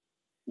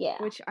 Yeah.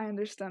 Which I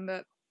understand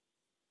that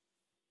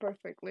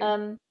perfectly.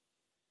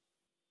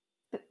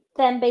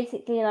 Then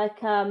basically like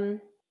so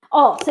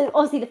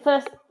obviously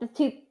the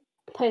two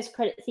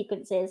post-credit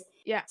sequences.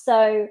 Yeah.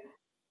 So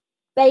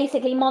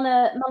basically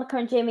Monica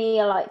and Jimmy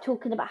are like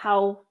talking about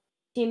how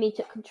Jimmy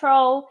took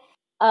control.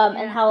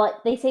 And how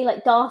like they say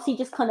like Darcy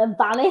just kind of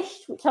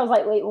vanished, which I was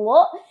like, wait,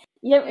 what?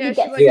 You don't really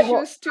get to see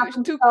what she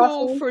was too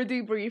cool for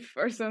debrief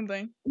or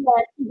something.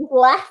 Yeah, she just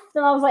left,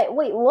 and I was like,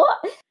 wait, what?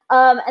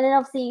 And then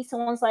obviously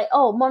someone's like,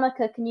 oh,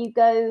 Monica, can you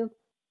go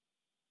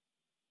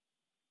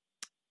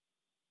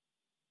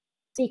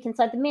speak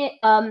inside the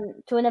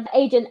to another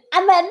agent?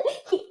 And then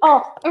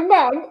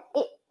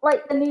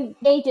the new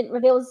agent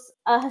reveals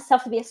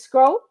herself to be a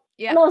Skrull.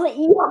 Yeah. And I was like,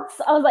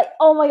 yes. I was like,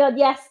 oh my god,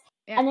 yes.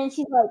 Yeah. And then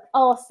she's like,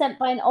 oh, sent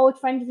by an old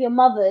friend of your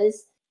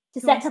mother's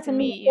to set up a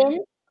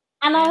meeting.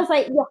 And I was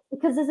like, yes,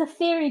 because there's a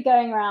theory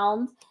going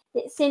around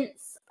that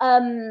since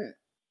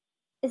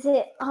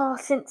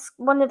since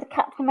one of the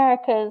Captain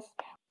Americas,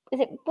 is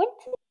it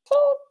Winter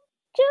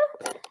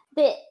Soldier?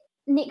 That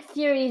Nick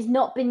Fury has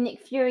not been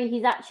Nick Fury.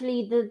 He's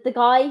actually the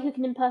guy who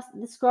can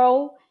impersonate the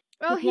Skrull.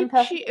 Well,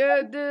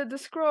 the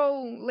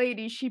Skrull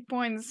lady, she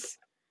points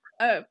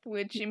up,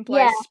 which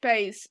implies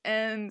space,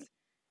 and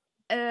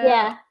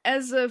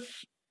as of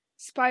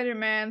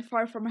Spider-Man: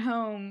 Far From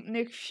Home,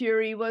 Nick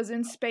Fury was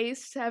in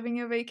space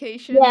having a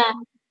vacation. Yeah.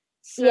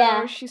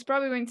 So she's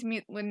probably going to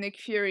meet with Nick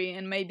Fury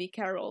and maybe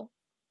Carol.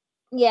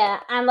 Yeah,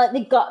 and like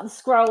they got the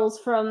Skrulls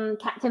from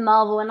Captain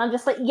Marvel, and I'm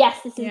just like,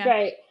 yes, this is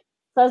great.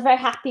 So I was very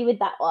happy with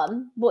that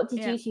one. What did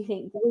you two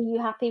think? Were you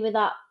happy with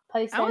that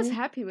post? I was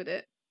happy with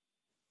it.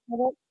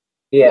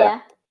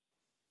 Yeah.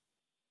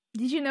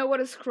 Did you know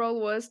what a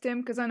Skrull was,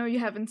 Tim? Because I know you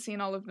haven't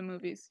seen all of the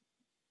movies.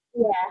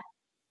 Yeah.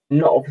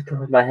 Not off the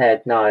top of my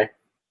head, no.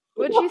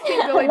 What do you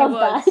think the lady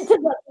was?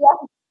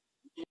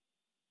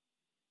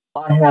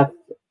 I have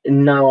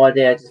no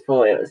idea. I just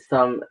thought it was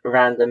some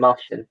random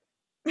Martian.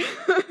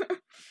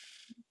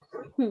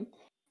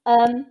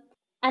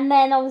 And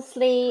then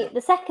obviously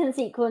the second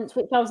sequence,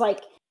 which I was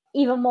like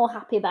even more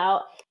happy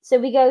about. So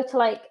we go to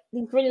like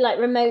these really like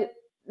remote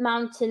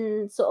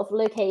mountain sort of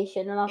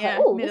location, and I was like,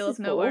 oh, this is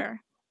nowhere.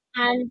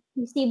 Cool. And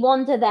you see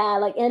Wanda there,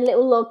 like in a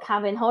little log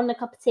cabin, holding a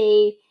cup of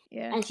tea.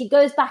 Yeah. And she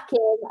goes back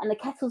in, and the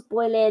kettle's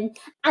boiling,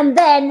 and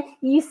then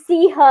you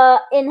see her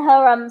in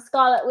her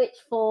Scarlet Witch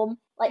form,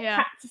 like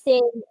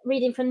practicing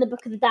reading from the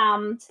Book of the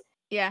Damned.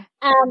 Yeah.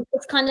 And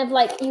it's kind of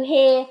like you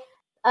hear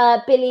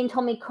Billy and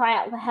Tommy cry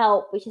out for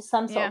help, which is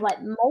some sort of like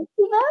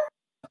multiverse.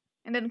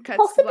 And then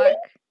cuts to black.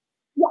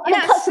 Yeah, and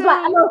then cuts to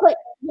black, and I was like,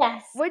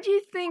 yes. What do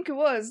you think it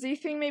was? Do you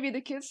think maybe the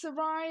kid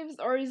survives,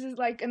 or is it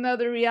like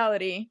another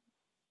reality?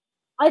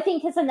 I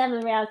think it's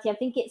another reality. I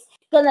think it's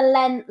gonna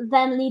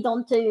then lead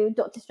on to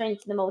Doctor Strange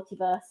in the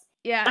Multiverse.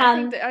 Yeah,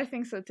 I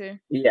think so too.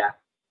 Yeah.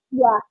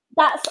 Yeah,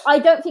 I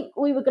don't think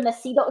we were gonna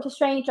see Doctor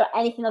Strange or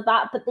anything of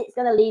that, but it's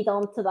gonna lead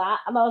on to that,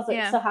 and I was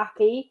like so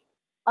happy.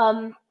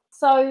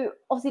 So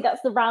obviously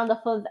that's the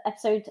roundup of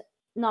episode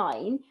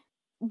 9.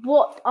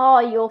 What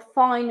are your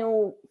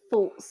final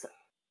thoughts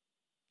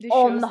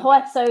on the whole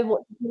episode?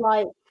 What did you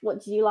like? What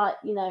did you like?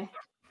 You know,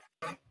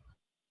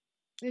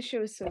 this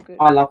show is so good.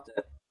 I loved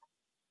it.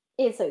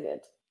 It's so good.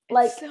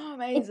 It's so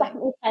amazing. It's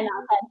definitely 10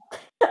 out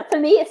of 10. For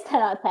me, it's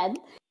 10 out of 10.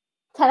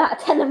 10 out of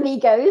 10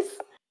 amigos.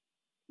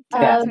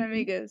 10 out of 10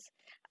 amigos.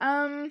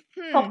 Top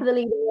of the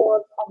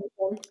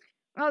leaderboard.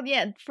 Well,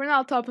 yeah, for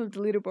now, top of the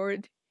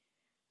leaderboard.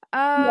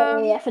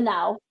 Yeah, for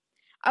now.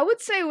 I would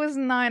say it was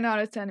 9 out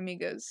of 10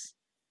 amigos.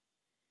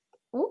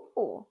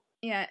 Ooh.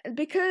 Yeah,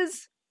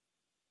 because,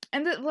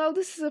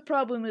 this is a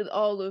problem with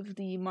all of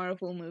the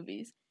Marvel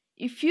movies.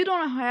 If you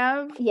don't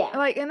have,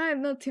 and I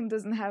know Tim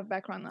doesn't have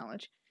background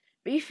knowledge,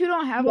 but if you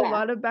don't have a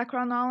lot of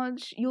background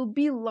knowledge, you'll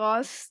be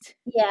lost.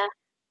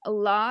 A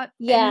lot.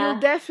 Yeah. And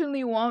you'll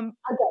definitely want.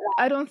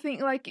 I don't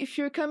think, like, if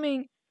you're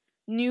coming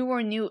new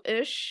or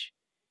new-ish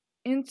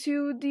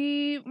into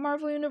the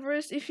Marvel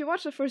Universe. If you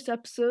watch the first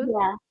episode,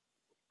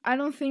 I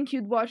don't think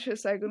you'd watch the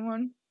second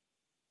one.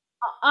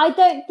 I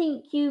don't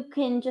think you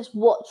can just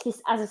watch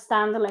this as a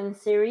standalone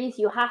series.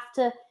 You have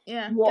to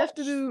you have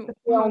to do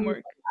homework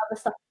and other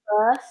stuff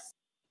first.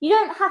 You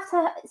don't have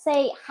to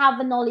have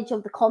a knowledge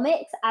of the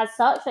comics as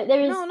such. Like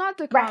there is not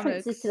the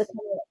references comics. to the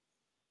comics.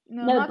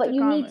 No, but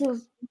you need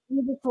to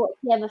watch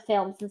the other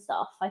films and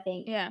stuff, I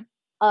think. Yeah.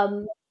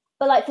 But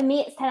like for me,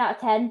 it's 10 out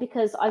of 10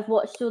 because I've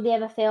watched all the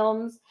other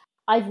films.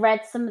 I've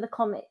read some of the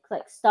comic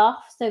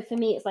stuff. So for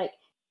me, it's like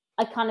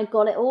I kind of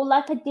got it all.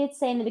 Like I did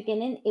say in the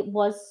beginning, it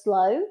was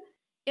slow.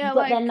 Yeah,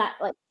 but then that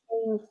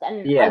changed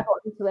and I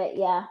got into it.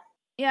 Yeah.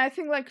 Yeah, I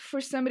think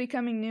for somebody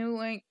coming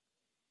new,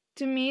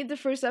 to me, the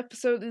first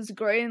episode is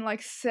great in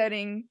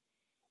setting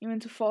you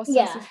into false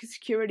sense of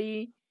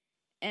security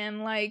and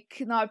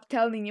not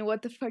telling you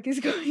what the fuck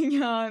is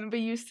going on, but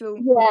you still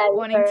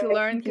wanting to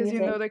learn because you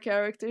know the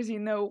characters, you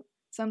know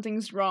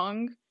something's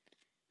wrong.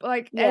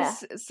 But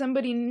as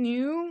somebody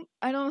new,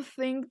 I don't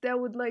think that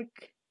would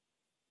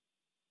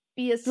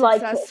be as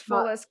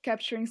successful as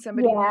capturing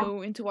somebody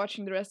new into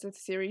watching the rest of the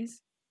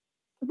series.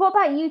 What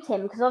about you,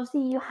 Tim? Because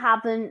obviously you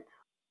haven't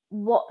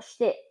watched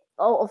it.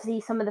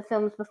 Obviously, some of the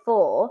films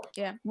before.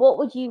 Yeah. What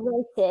would you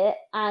rate it,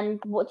 and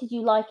what did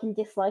you like and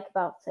dislike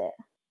about it?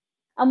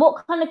 And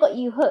what kind of got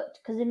you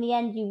hooked? Because in the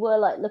end, you were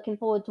looking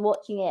forward to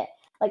watching it.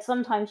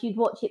 Sometimes you'd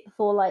watch it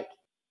before,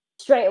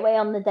 straight away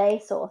on the day,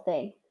 sort of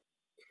thing.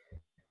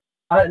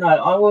 I don't know.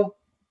 I will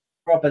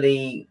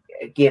probably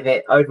give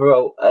it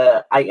overall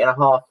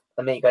 8.5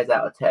 Amigos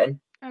out of 10.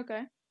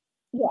 Okay.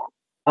 Yeah.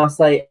 I'll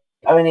say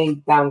only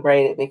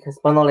downgrade it because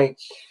my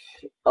knowledge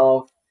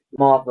of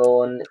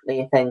Marvel and the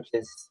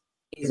Avengers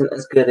isn't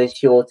as good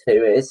as your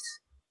two is.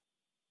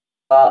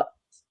 But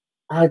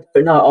I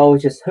don't know. I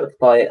was just hooked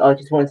by it. I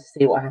just wanted to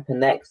see what happened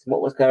next,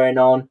 what was going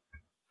on.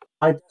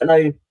 I don't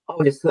know. I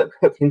was just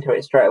hooked into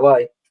it straight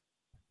away.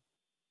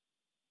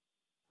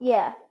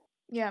 Yeah.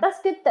 Yeah. That's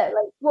good though.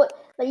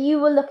 You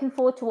were looking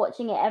forward to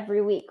watching it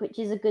every week, which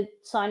is a good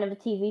sign of a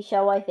TV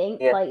show, I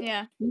think.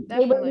 Yeah.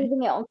 They were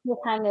leaving it on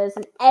cliffhangers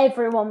and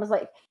everyone was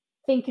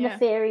thinking of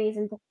theories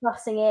and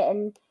discussing it,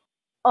 and it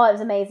was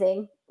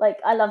amazing.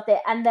 I loved it.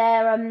 And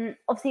they're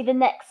obviously the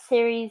next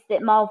series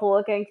that Marvel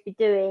are going to be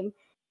doing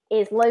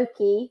is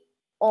Loki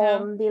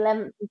on the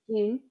 11th of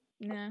June.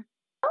 Yeah.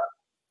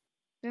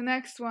 The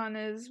next one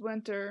is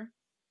Winter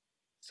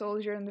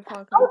Soldier and the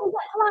Falcon. Oh, does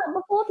that come out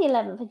before the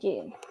 11th of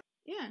June?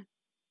 Yeah.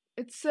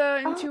 It's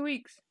in 2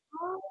 weeks.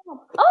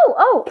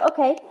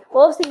 Okay.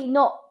 Well, obviously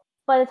not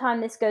by the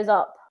time this goes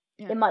up.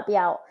 It might be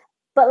out.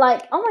 But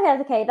oh my god,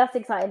 okay, that's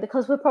exciting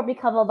because we'll probably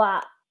cover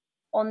that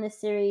on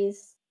this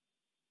series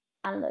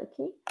and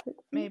Loki.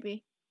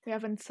 Maybe. We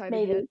haven't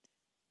decided yet.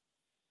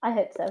 I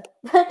hope so.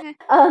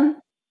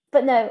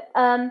 But no,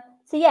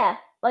 so yeah,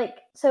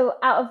 so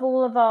out of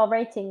all of our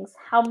ratings,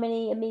 how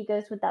many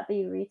Amigos would that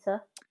be,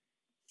 Rita?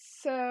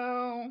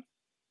 So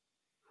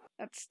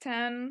that's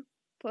 10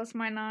 plus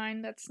my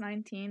 9, that's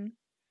 19.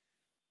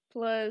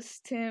 Plus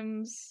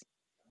Tim's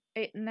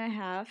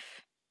 8.5.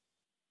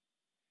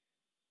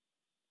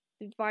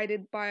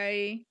 Divided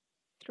by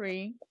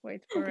 3.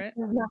 Wait for it.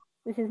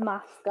 This is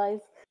maths, guys.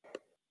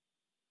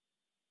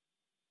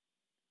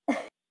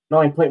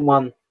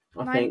 9.1.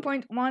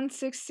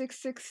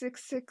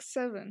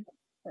 9.1666667.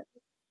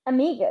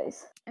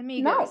 Amigos.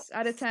 Nice.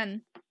 Out of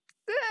 10.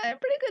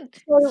 Pretty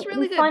good. It's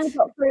really good.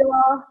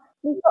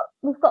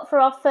 We've got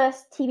for our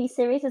first TV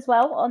series as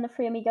well on the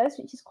Free Amigos,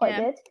 which is quite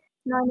good.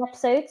 9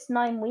 episodes,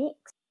 9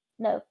 weeks.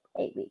 No,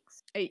 8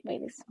 weeks. 8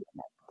 weeks.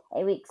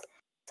 8 weeks.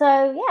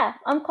 So yeah,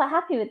 I'm quite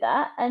happy with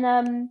that, and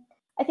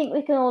I think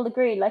we can all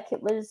agree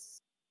it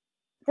was.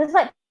 There's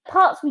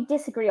parts we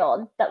disagree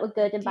on that were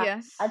good and bad.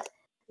 Yes. But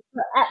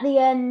at the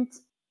end,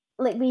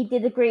 we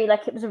did agree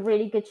it was a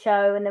really good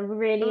show, and then we're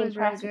really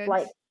impressed with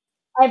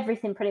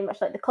everything pretty much,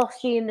 the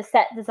costume, the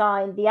set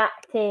design, the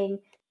acting,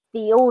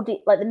 the audio,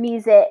 the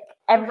music,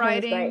 everything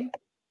was great.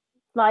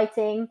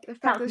 Lighting, the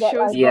fact that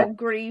shows about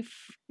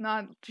grief,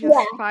 not just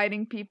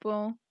fighting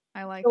people.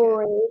 I like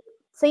it.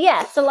 So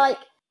yeah,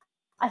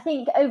 I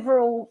think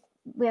overall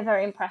we're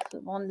very impressed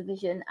with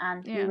WandaVision,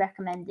 and we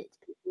recommend it to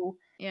people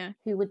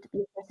who would be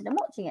interested in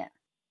watching it.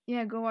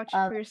 Yeah, go watch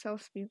it for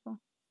yourselves, people.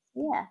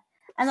 Yeah.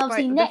 And despite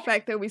obviously the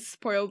fact that we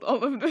spoiled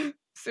all of the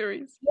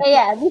series.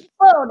 Yeah, we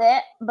spoiled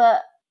it,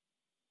 but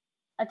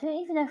I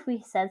don't even know if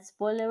we said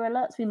spoiler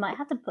alerts. We might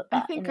have to put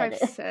that. I think I've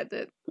said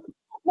it.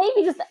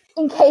 Maybe just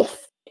in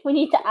case we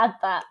need to add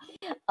that.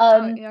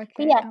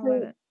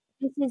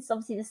 This is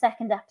obviously the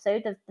second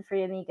episode of the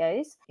Free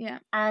Amigos. Yeah.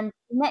 And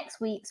next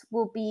week's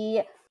will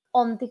be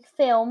on the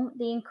film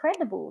The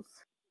Incredibles.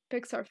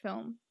 Pixar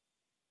film.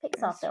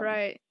 That's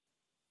right.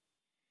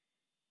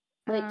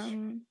 Which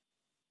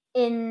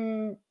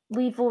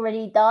we've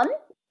already done,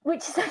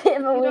 which is a bit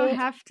of a You weird. don't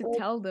have to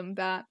tell them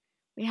that.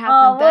 We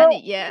haven't done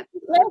it yet.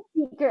 No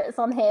secrets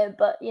on here,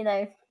 but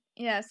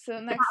Yeah, so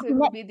next it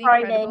will be The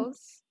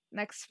Incredibles.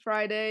 Next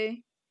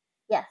Friday.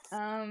 Yes.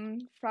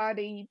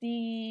 Friday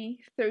the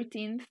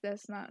 13th.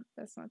 That's not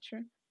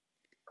true.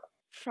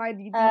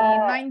 Friday the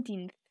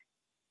 19th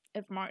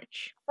of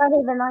March.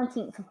 Friday the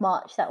 19th of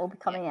March, that will be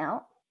coming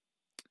out.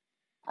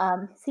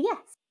 So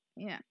yes.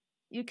 Yeah.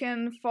 You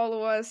can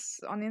follow us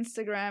on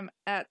Instagram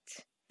at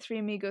 3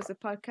 Amigos the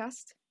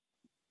podcast.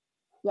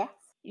 Yes.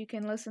 You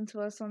can listen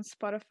to us on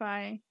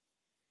Spotify,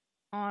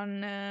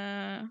 on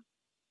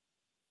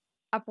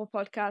Apple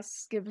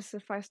Podcasts. Give us a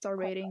 5-star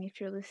rating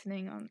if you're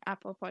listening on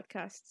Apple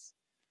Podcasts.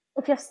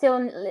 If you're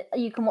still,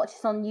 you can watch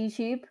us on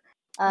YouTube.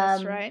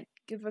 That's right.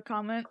 Give a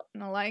comment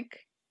and a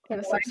like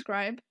and a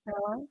subscribe.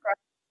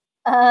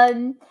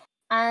 And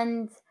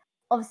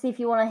obviously, if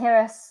you want to hear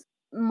us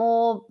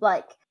more,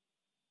 like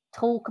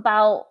talk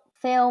about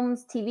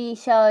films, TV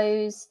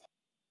shows,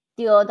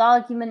 the odd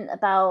argument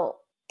about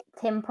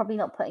Tim probably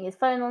not putting his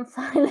phone on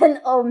silent,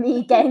 or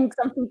me getting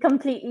something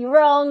completely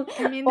wrong.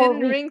 I mean,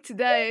 didn't ring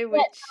today,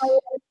 which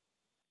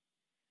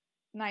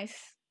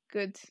nice,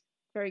 good,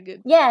 very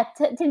good. Yeah,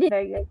 Tim did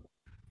very good.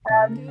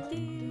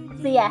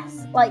 So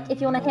yes, like if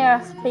you want to hear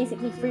us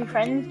basically three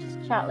friends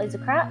just shout loads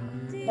of crap,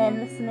 then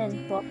listen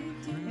in for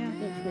each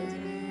week.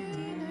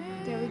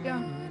 There we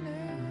go.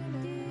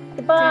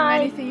 Goodbye.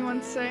 Tim, anything you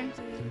want to say?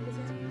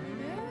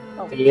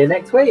 See you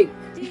next week.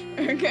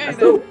 Okay.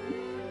 That's all.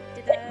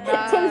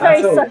 Tim's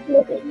very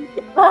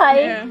succulent. Bye.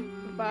 Yeah.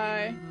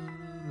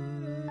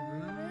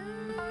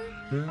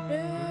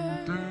 Bye.